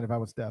protocols last night if I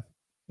was Steph.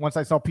 Once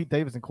I saw Pete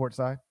Davidson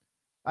courtside,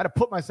 I'd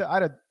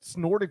have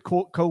snorted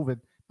COVID,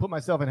 put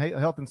myself in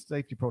health and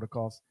safety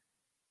protocols.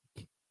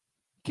 You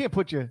can't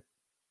put your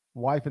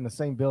wife in the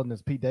same building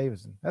as Pete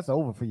Davidson. That's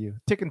over for you.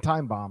 Ticking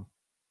time bomb.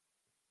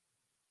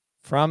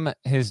 From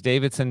his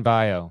Davidson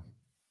bio,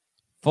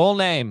 full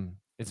name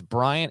is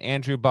Bryant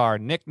Andrew Barr,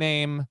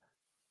 nickname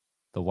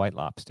the White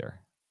Lobster.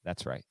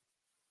 That's right.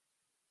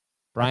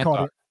 Bryant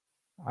Barr.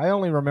 I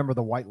only remember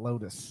the White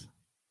Lotus.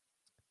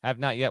 I have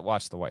not yet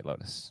watched the White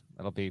Lotus.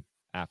 That'll be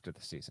after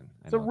the season.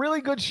 It's a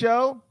really good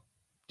show.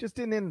 Just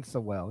didn't end so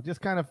well.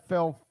 Just kind of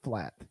fell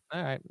flat.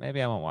 All right.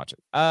 Maybe I won't watch it.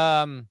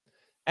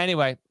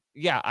 Anyway,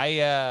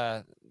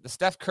 yeah, the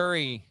Steph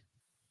Curry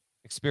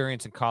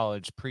experience in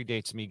college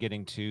predates me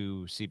getting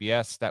to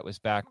CBS. That was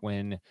back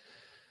when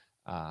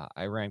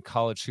I ran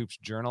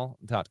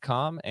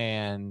collegehoopsjournal.com,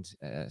 and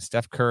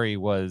Steph Curry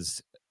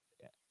was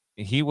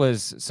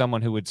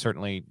someone who would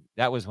certainly,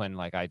 that was when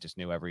like I just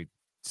knew every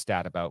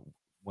stat about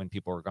when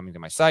people were coming to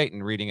my site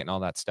and reading it and all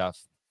that stuff.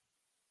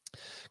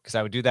 Because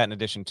I would do that in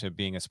addition to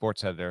being a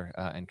sports editor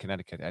in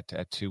Connecticut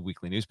at 2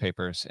 weekly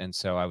newspapers, and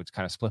so I would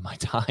kind of split my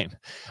time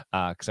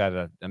because I had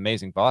an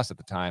amazing boss at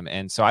the time,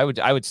 and so I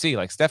would see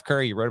like Steph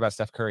Curry. You wrote about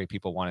Steph Curry,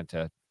 people wanted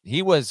to.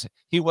 He was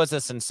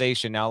a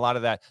sensation. Now a lot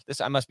of that,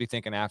 I must be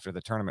thinking after the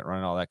tournament run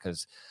and all that,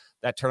 because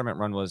that tournament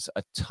run was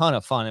a ton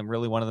of fun and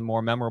really one of the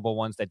more memorable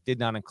ones that did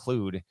not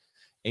include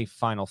a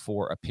Final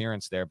Four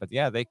appearance there. But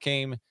yeah, they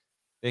came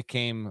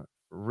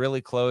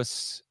really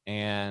close,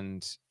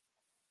 and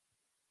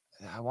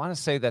I want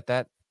to say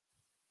that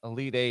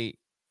Elite Eight,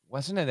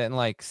 wasn't it in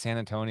like San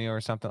Antonio or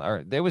something?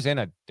 Or it was in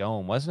a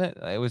dome, wasn't it?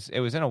 It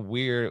was in a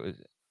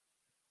weird.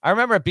 I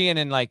remember it being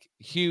in a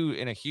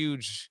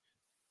huge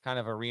kind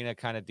of arena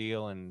kind of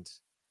deal and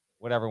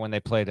whatever when they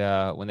played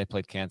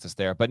Kansas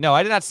there. But no,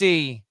 I did not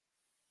see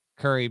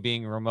Curry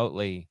being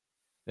remotely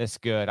this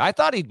good. I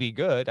thought he'd be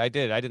good. I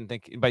didn't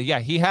think, but yeah,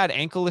 he had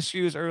ankle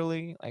issues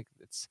early. Like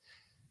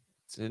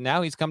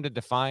now he's come to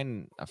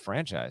define a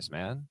franchise,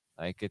 man.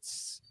 Like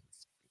it's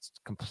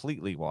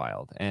completely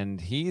wild. And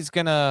he's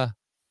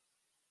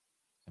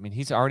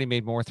already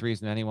made more threes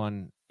than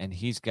anyone, and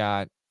he's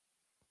got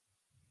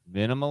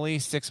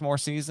minimally 6 more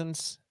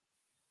seasons.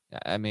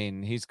 I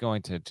mean, he's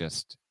going to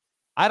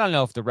I don't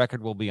know if the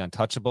record will be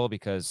untouchable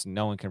because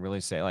no one can really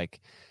say like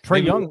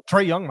Trey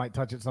Young might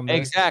touch it someday.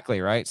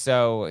 Exactly. Right.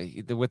 So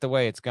with the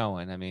way it's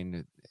going, I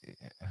mean,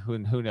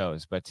 who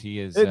knows, but he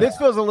is, this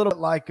feels a little bit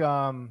like,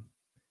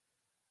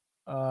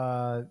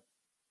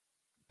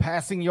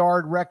 passing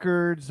yard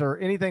records or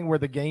anything where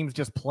the game's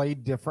just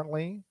played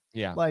differently.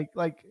 Yeah. Like,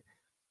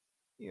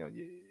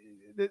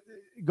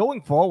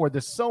 going forward,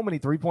 there's so many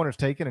 3-pointers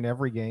taken in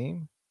every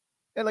game.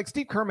 And like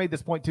Steve Kerr made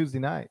this point Tuesday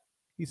night.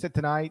 He said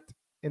tonight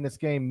in this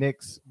game,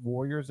 Knicks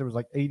Warriors, there was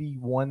like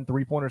 81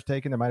 3-pointers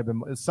taken. There might've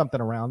been something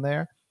around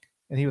there.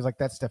 And he was like,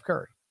 that's Steph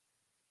Curry.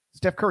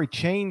 Steph Curry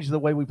changed the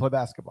way we play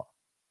basketball.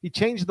 He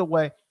changed the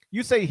way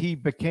you say he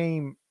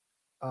became,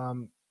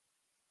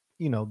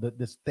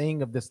 this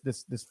thing of this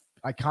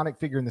iconic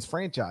figure in this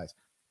franchise.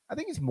 I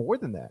think he's more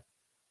than that.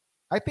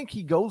 I think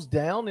he goes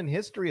down in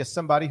history as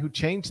somebody who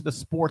changed the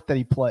sport that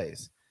he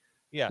plays.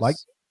 Yes.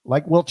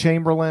 Like Wilt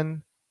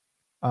Chamberlain,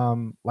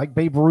 like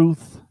Babe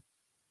Ruth.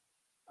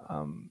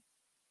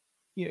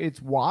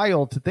 It's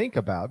wild to think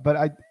about,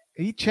 but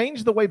he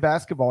changed the way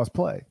basketball is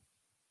played.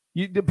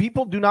 The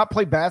people do not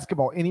play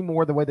basketball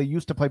anymore the way they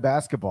used to play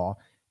basketball,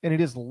 and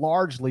it is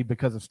largely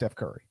because of Steph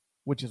Curry,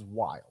 which is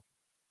wild.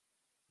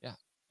 Yeah,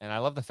 and I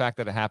love the fact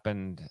that it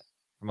happened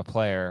from a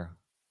player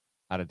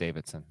out of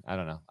Davidson. I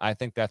don't know. I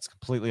think that's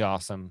completely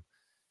awesome.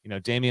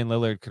 Damian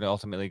Lillard could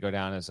ultimately go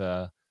down as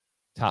a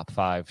top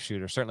 5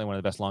 shooter, certainly one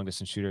of the best long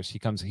distance shooters.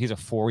 He's a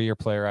 4-year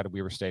player out of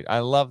Weber State. I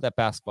love that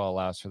basketball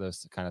allows for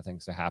those kind of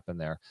things to happen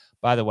there.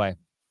 By the way,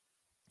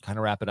 kind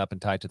of wrap it up and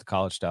tie it to the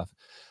college stuff.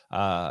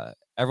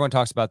 Everyone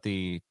talks about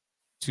the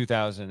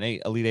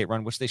 2008 Elite 8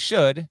 run, which they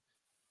should.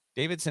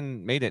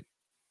 Davidson made it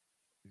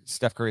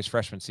Steph Curry's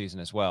freshman season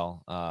as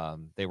well.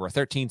 They were a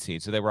 13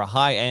 seed, so they were a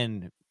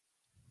high-end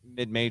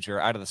mid-major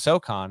out of the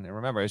SoCon. And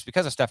remember, it's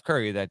because of Steph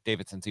Curry that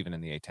Davidson's even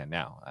in the A-10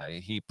 now.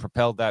 He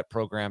propelled that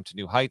program to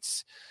new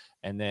heights.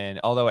 And then,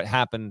 although it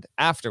happened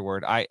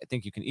afterward, I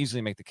think you can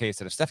easily make the case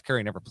that if Steph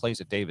Curry never plays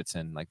at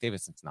Davidson, like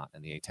Davidson's not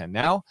in the A-10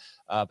 now.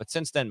 But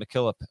since then,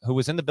 McKillop, who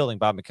was in the building,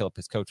 Bob McKillop,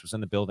 his coach, was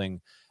in the building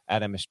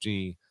at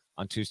MSG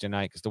on Tuesday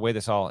night, because the way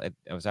this it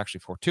was actually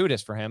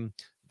fortuitous for him.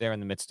 They're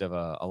in the midst of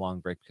a long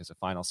break because of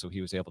finals, so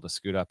he was able to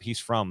scoot up. He's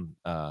from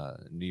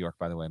New York,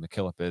 by the way.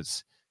 McKillop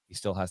is. He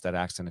still has that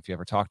accent if you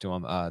ever talk to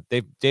him.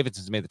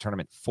 Davidson's made the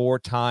tournament 4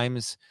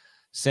 times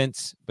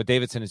since, but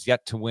Davidson has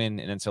yet to win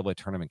an NCAA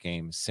tournament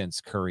game since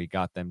Curry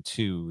got them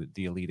to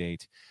the Elite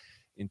 8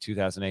 in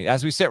 2008.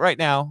 As we sit right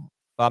now,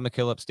 Bob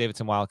McKillop's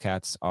Davidson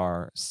Wildcats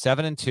are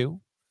 7-2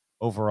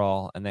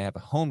 overall, and they have a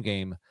home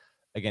game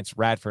against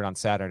Radford on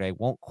Saturday.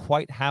 Won't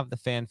quite have the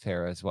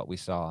fanfare as what we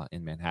saw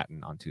in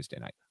Manhattan on Tuesday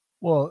night.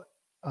 Well,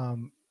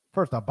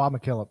 first off, Bob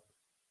McKillop,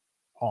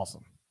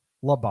 awesome.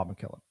 Love Bob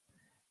McKillop.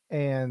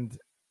 And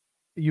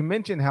you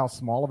mentioned how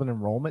small of an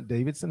enrollment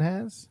Davidson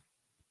has.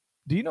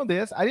 Do you know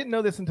this? I didn't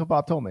know this until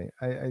Bob told me.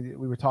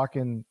 We were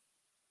talking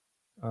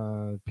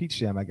Peach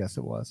Jam, I guess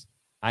it was.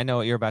 I know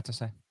what you're about to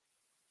say.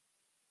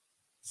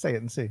 Say it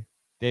and see.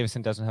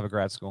 Davidson doesn't have a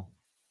grad school.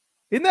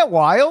 Isn't that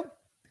wild?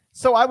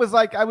 So I was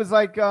like,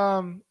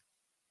 man,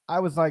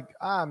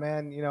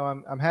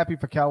 I'm happy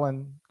for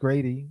Kellen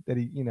Grady that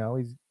he's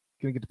going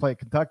to get to play at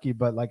Kentucky,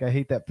 but like, I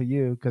hate that for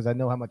you because I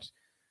know how much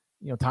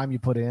time you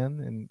put in,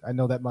 and I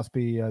know that must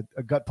be a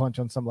gut punch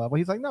on some level.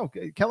 He's like, no,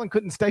 Kellen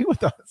couldn't stay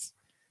with us.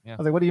 Yeah. I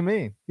was like, what do you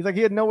mean? He's like,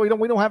 we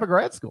don't have a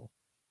grad school.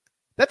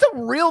 That's a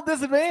real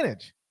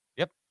disadvantage.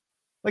 Yep.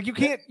 Like you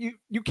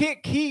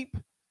can't keep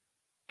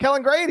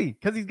Kellen Grady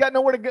because he's got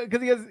nowhere to go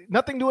because he has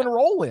nothing to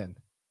enroll in.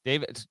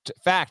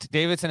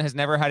 Davidson has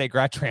never had a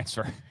grad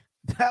transfer.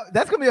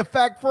 That's going to be a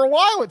fact for a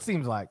while, it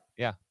seems like.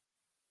 Yeah.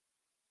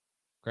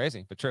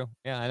 Crazy, but true.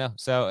 Yeah, I know.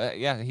 So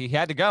he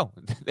had to go.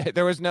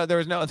 there was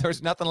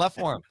nothing left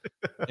for him.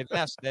 They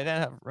didn't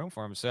have room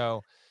for him.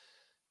 So,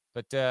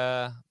 but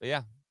yeah,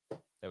 there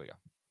we go.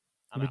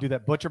 Let me do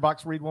that butcher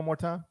box read one more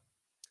time.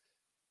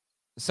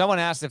 Someone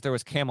asked if there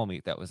was camel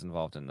meat that was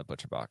involved in the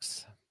butcher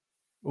box.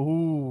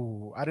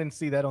 Ooh, I didn't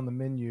see that on the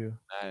menu.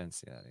 I didn't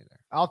see that either.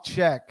 I'll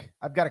check.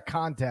 I've got a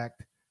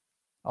contact.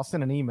 I'll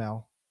send an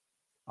email.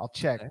 I'll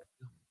check. Okay.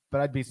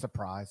 But I'd be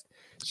surprised.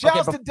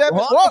 Shouts to Devin.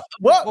 What?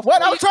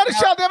 I was trying to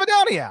shout Devin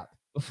Downey out.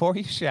 Before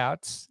he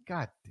shouts.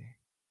 God damn.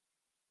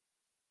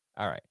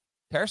 All right.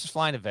 Paris is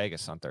flying to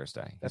Vegas on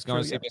Thursday. That's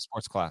going to CBS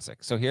Sports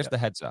Classic. So here's the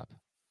heads up.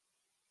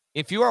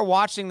 If you are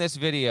watching this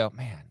video,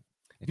 man.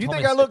 If you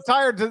think I look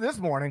tired this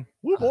morning,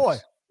 woo boy.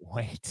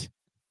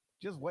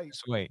 Just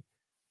wait.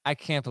 I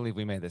can't believe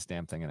we made this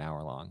damn thing an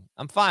hour long.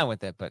 I'm fine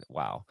with it, but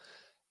wow.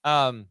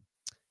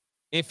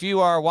 If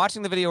you are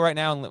watching the video right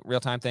now in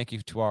real time, thank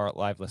you to our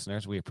live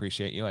listeners. We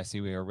appreciate you. I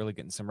see we are really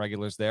getting some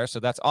regulars there, so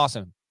that's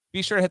awesome.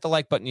 be sure to hit the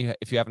like button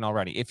if you haven't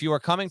already. If you are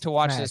coming to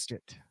watch this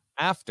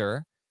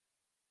after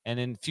and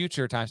in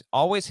future times,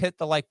 always hit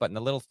the like button,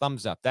 the little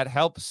thumbs up. That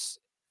helps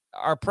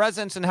our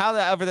presence and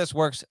however this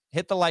works.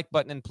 Hit the like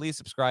button and please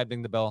subscribe,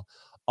 ding the bell,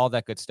 all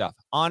that good stuff.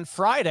 On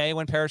Friday,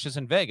 when Parrish is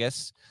in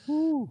Vegas,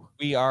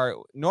 we are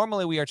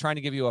trying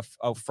to give you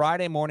a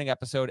Friday morning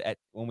episode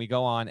when we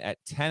go on at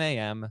 10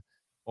 a.m.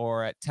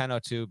 or at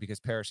 10:02 because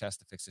Parrish has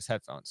to fix his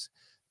headphones.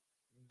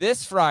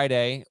 This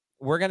Friday,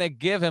 we're going to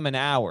give him an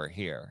hour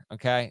here,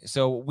 okay?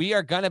 So we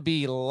are going to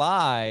be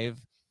live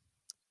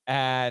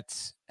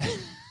at...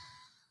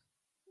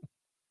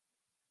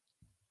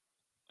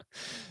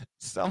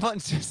 Someone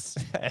just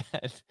said,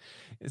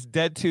 is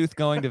Dead Tooth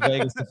going to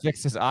Vegas to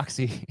fix his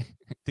oxy,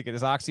 to get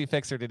his oxy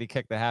fixed, or did he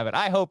kick the habit?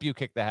 I hope you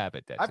kicked the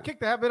habit, Dead Tooth. Kicked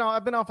the habit.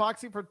 I've been off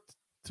oxy for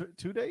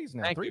 2 days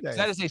now, 3 days.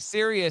 That is a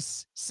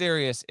serious,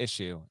 serious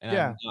issue, and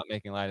I'm not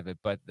making light of it.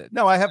 But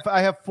no, I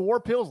have 4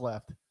 pills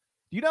left.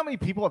 Do you know how many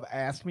people have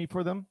asked me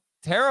for them?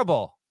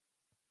 Terrible.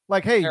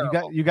 Like, hey,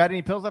 you got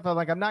any pills left? I'm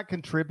like, I'm not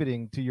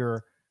contributing to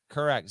your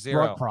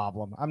zero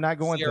problem. I'm not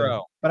going zero.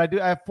 to.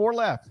 But I have 4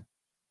 left.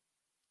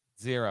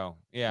 0.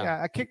 Yeah.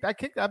 Yeah, I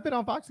kicked. I've been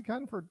on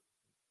OxyContin for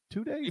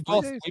 2 days.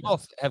 We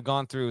both have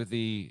gone through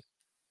the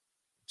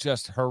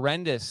just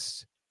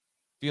horrendous,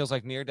 feels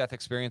like near-death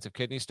experience of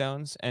kidney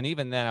stones, and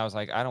even then, I was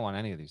like, I don't want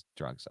any of these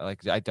drugs.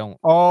 I don't.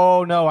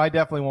 Oh no, I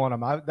definitely want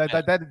them.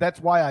 That's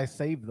why I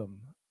saved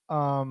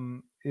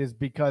them. Is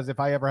because if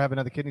I ever have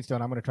another kidney stone,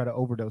 I'm going to try to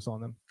overdose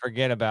on them.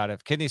 Forget about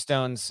it. Kidney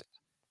stones.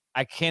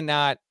 I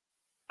cannot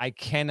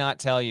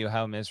tell you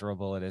how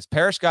miserable it is.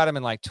 Parrish got him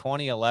in like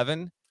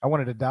 2011. I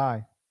wanted to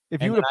die.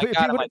 If you would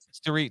have, like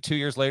 2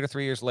 years later,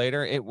 3 years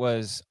later, it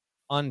was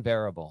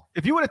unbearable.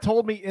 If you would have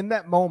told me in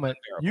that moment,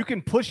 you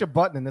can push a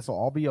button and this will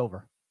all be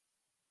over,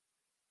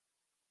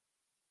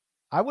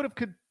 I would have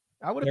done it.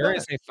 I would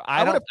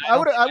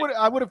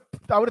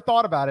have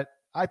thought about it.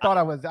 I thought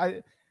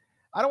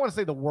I don't want to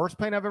say the worst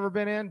pain I've ever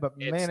been in, but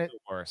man, the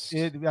worst.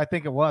 I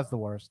think it was the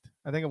worst.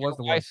 I think it was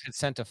the worst. Your wife had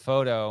sent a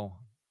photo.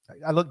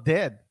 I look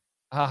dead.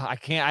 I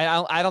can't.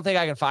 I don't think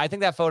I can find. I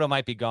think that photo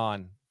might be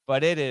gone,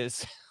 but it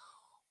is.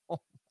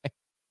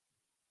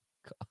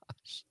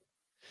 Gosh,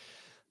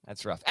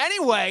 that's rough.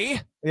 Anyway,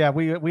 yeah,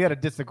 we had a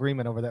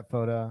disagreement over that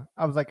photo.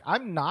 I was like,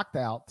 I'm knocked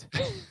out.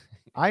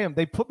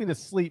 They put me to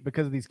sleep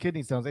because of these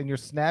kidney stones, and you're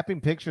snapping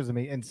pictures of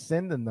me and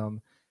sending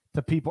them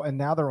to people, and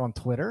now they're on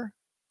Twitter.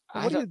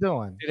 What are you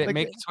doing? Did it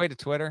make its way to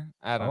Twitter?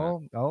 I don't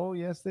know. Oh,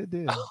 yes, they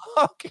did.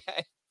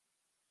 Okay.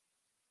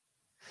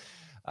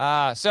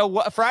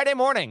 So Friday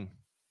morning,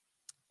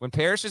 when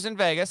Parrish is in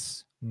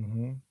Vegas,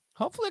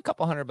 hopefully a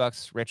couple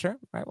 $100 richer. All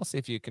right, we'll see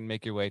if you can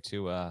make your way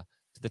to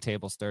the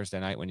tables Thursday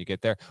night when you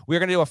get there. We're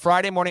going to do a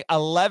Friday morning,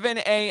 11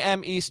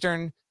 a.m.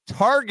 Eastern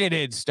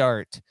targeted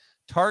start.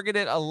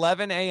 Targeted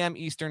 11 a.m.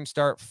 Eastern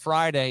start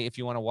Friday if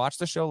you want to watch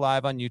the show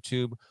live on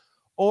YouTube,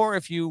 or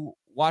if you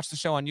watch the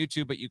show on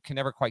YouTube, but you can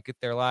never quite get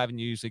there live and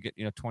you usually get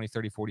 20,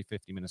 30, 40,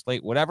 50 minutes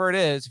late. Whatever it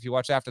is, if you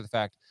watch after the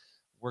fact,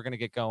 we're going to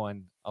get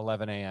going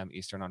 11 a.m.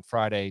 Eastern on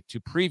Friday to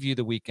preview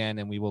the weekend,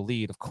 and we will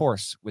lead, of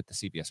course, with the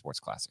CBS Sports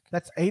Classic.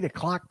 That's 8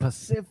 o'clock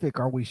Pacific.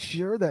 Are we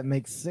sure that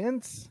makes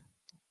sense?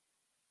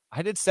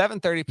 I did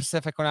 7:30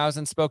 Pacific when I was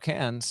in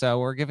Spokane, so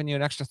we're giving you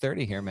an extra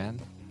 30 here, man.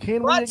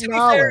 Can we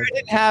acknowledge?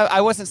 I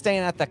wasn't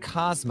staying at the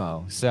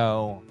Cosmo,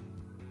 so...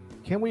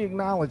 Can we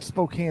acknowledge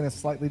Spokane is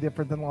slightly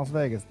different than Las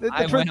Vegas?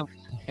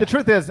 The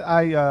truth is,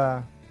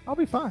 I'll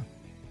be fine.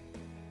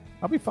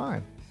 I'll be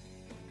fine.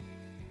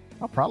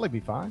 I'll probably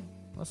be fine.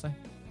 We'll see.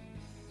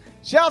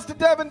 Shouts to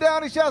Devin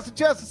Downey. Shouts to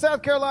Chester,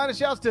 South Carolina.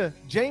 Shouts to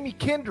Jamie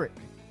Kendrick.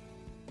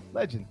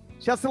 Legend.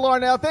 Shouts to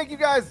Larnell. Thank you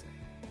guys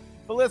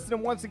for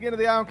listening once again to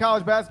the Eye on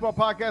College Basketball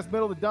Podcast,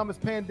 middle of the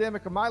dumbest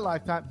pandemic of my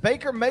lifetime.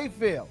 Baker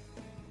Mayfield.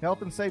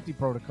 Health and safety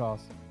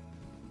protocols.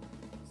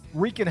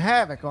 Wreaking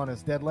havoc on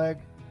us, dead leg.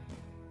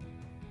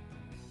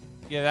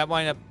 Yeah,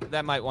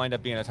 that might wind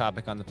up being a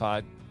topic on the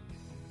pod.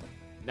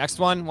 Next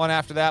one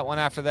after that.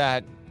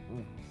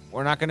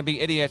 We're not going to be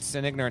idiots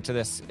and ignorant to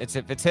this.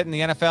 If it's hitting the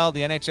NFL,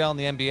 the NHL, and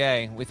the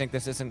NBA, we think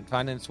this isn't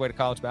finding its way to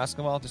college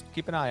basketball. Just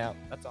keep an eye out.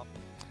 That's all.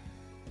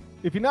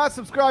 If you're not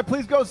subscribed,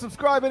 please go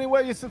subscribe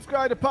anywhere you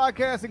subscribe to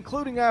podcasts,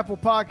 including Apple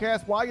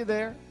Podcasts. While you're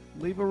there,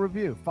 leave a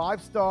review.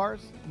 5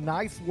 stars,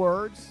 nice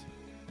words.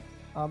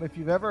 If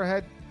you've ever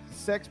had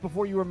sex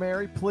before you were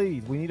married,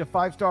 please, we need a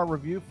 5-star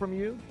review from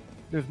you.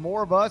 There's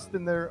more of us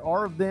than there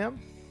are of them.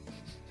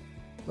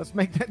 Let's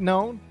make that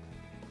known.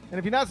 And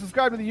if you're not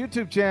subscribed to the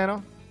YouTube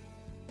channel,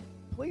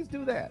 please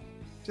do that.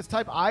 Just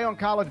type Eye on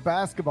College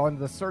Basketball into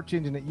the search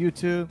engine at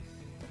YouTube.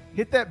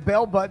 Hit that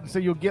bell button so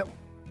you'll get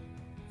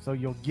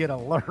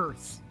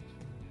alerts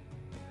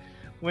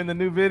when the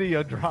new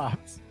video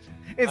drops.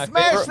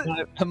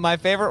 My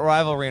favorite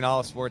rivalry in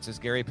all of sports is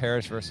Gary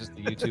Parrish versus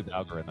the YouTube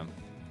algorithm.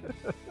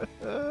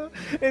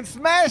 And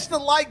smash the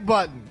like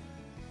button.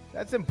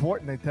 That's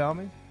important, they tell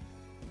me.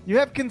 You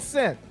have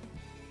consent.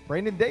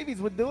 Brandon Davies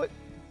would do it.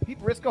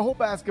 He'd risk a whole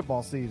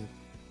basketball season.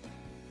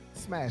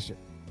 Smash it.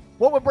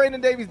 What would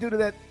Brandon Davies do to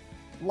that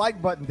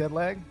like button, dead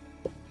leg?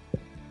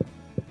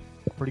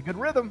 Pretty good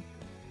rhythm.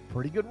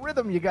 Pretty good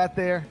rhythm you got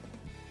there.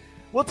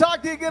 We'll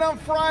talk to you again on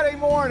Friday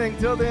morning.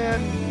 Till then.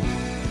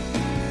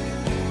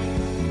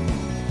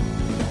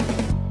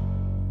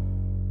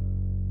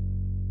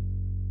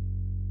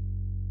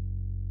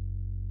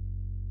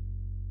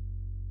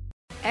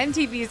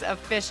 MTV's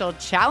official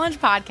Challenge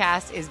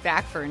podcast is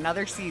back for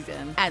another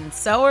season. And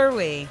so are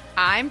we.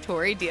 I'm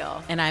Tori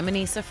Deal. And I'm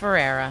Anissa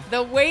Ferreira.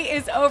 The wait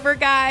is over,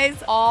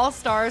 guys. All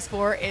Stars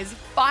 4 is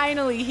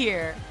finally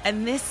here.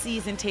 And this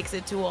season takes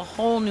it to a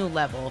whole new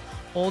level.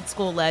 Old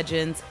school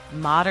legends,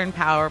 modern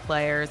power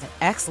players, and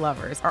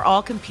ex-lovers are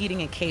all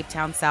competing in Cape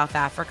Town, South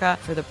Africa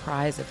for the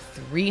prize of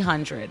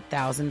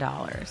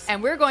 $300,000.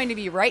 And we're going to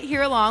be right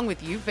here along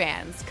with you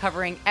fans,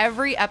 covering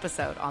every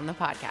episode on the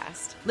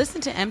podcast.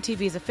 Listen to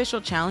MTV's official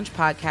Challenge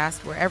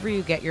podcast wherever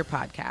you get your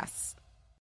podcasts.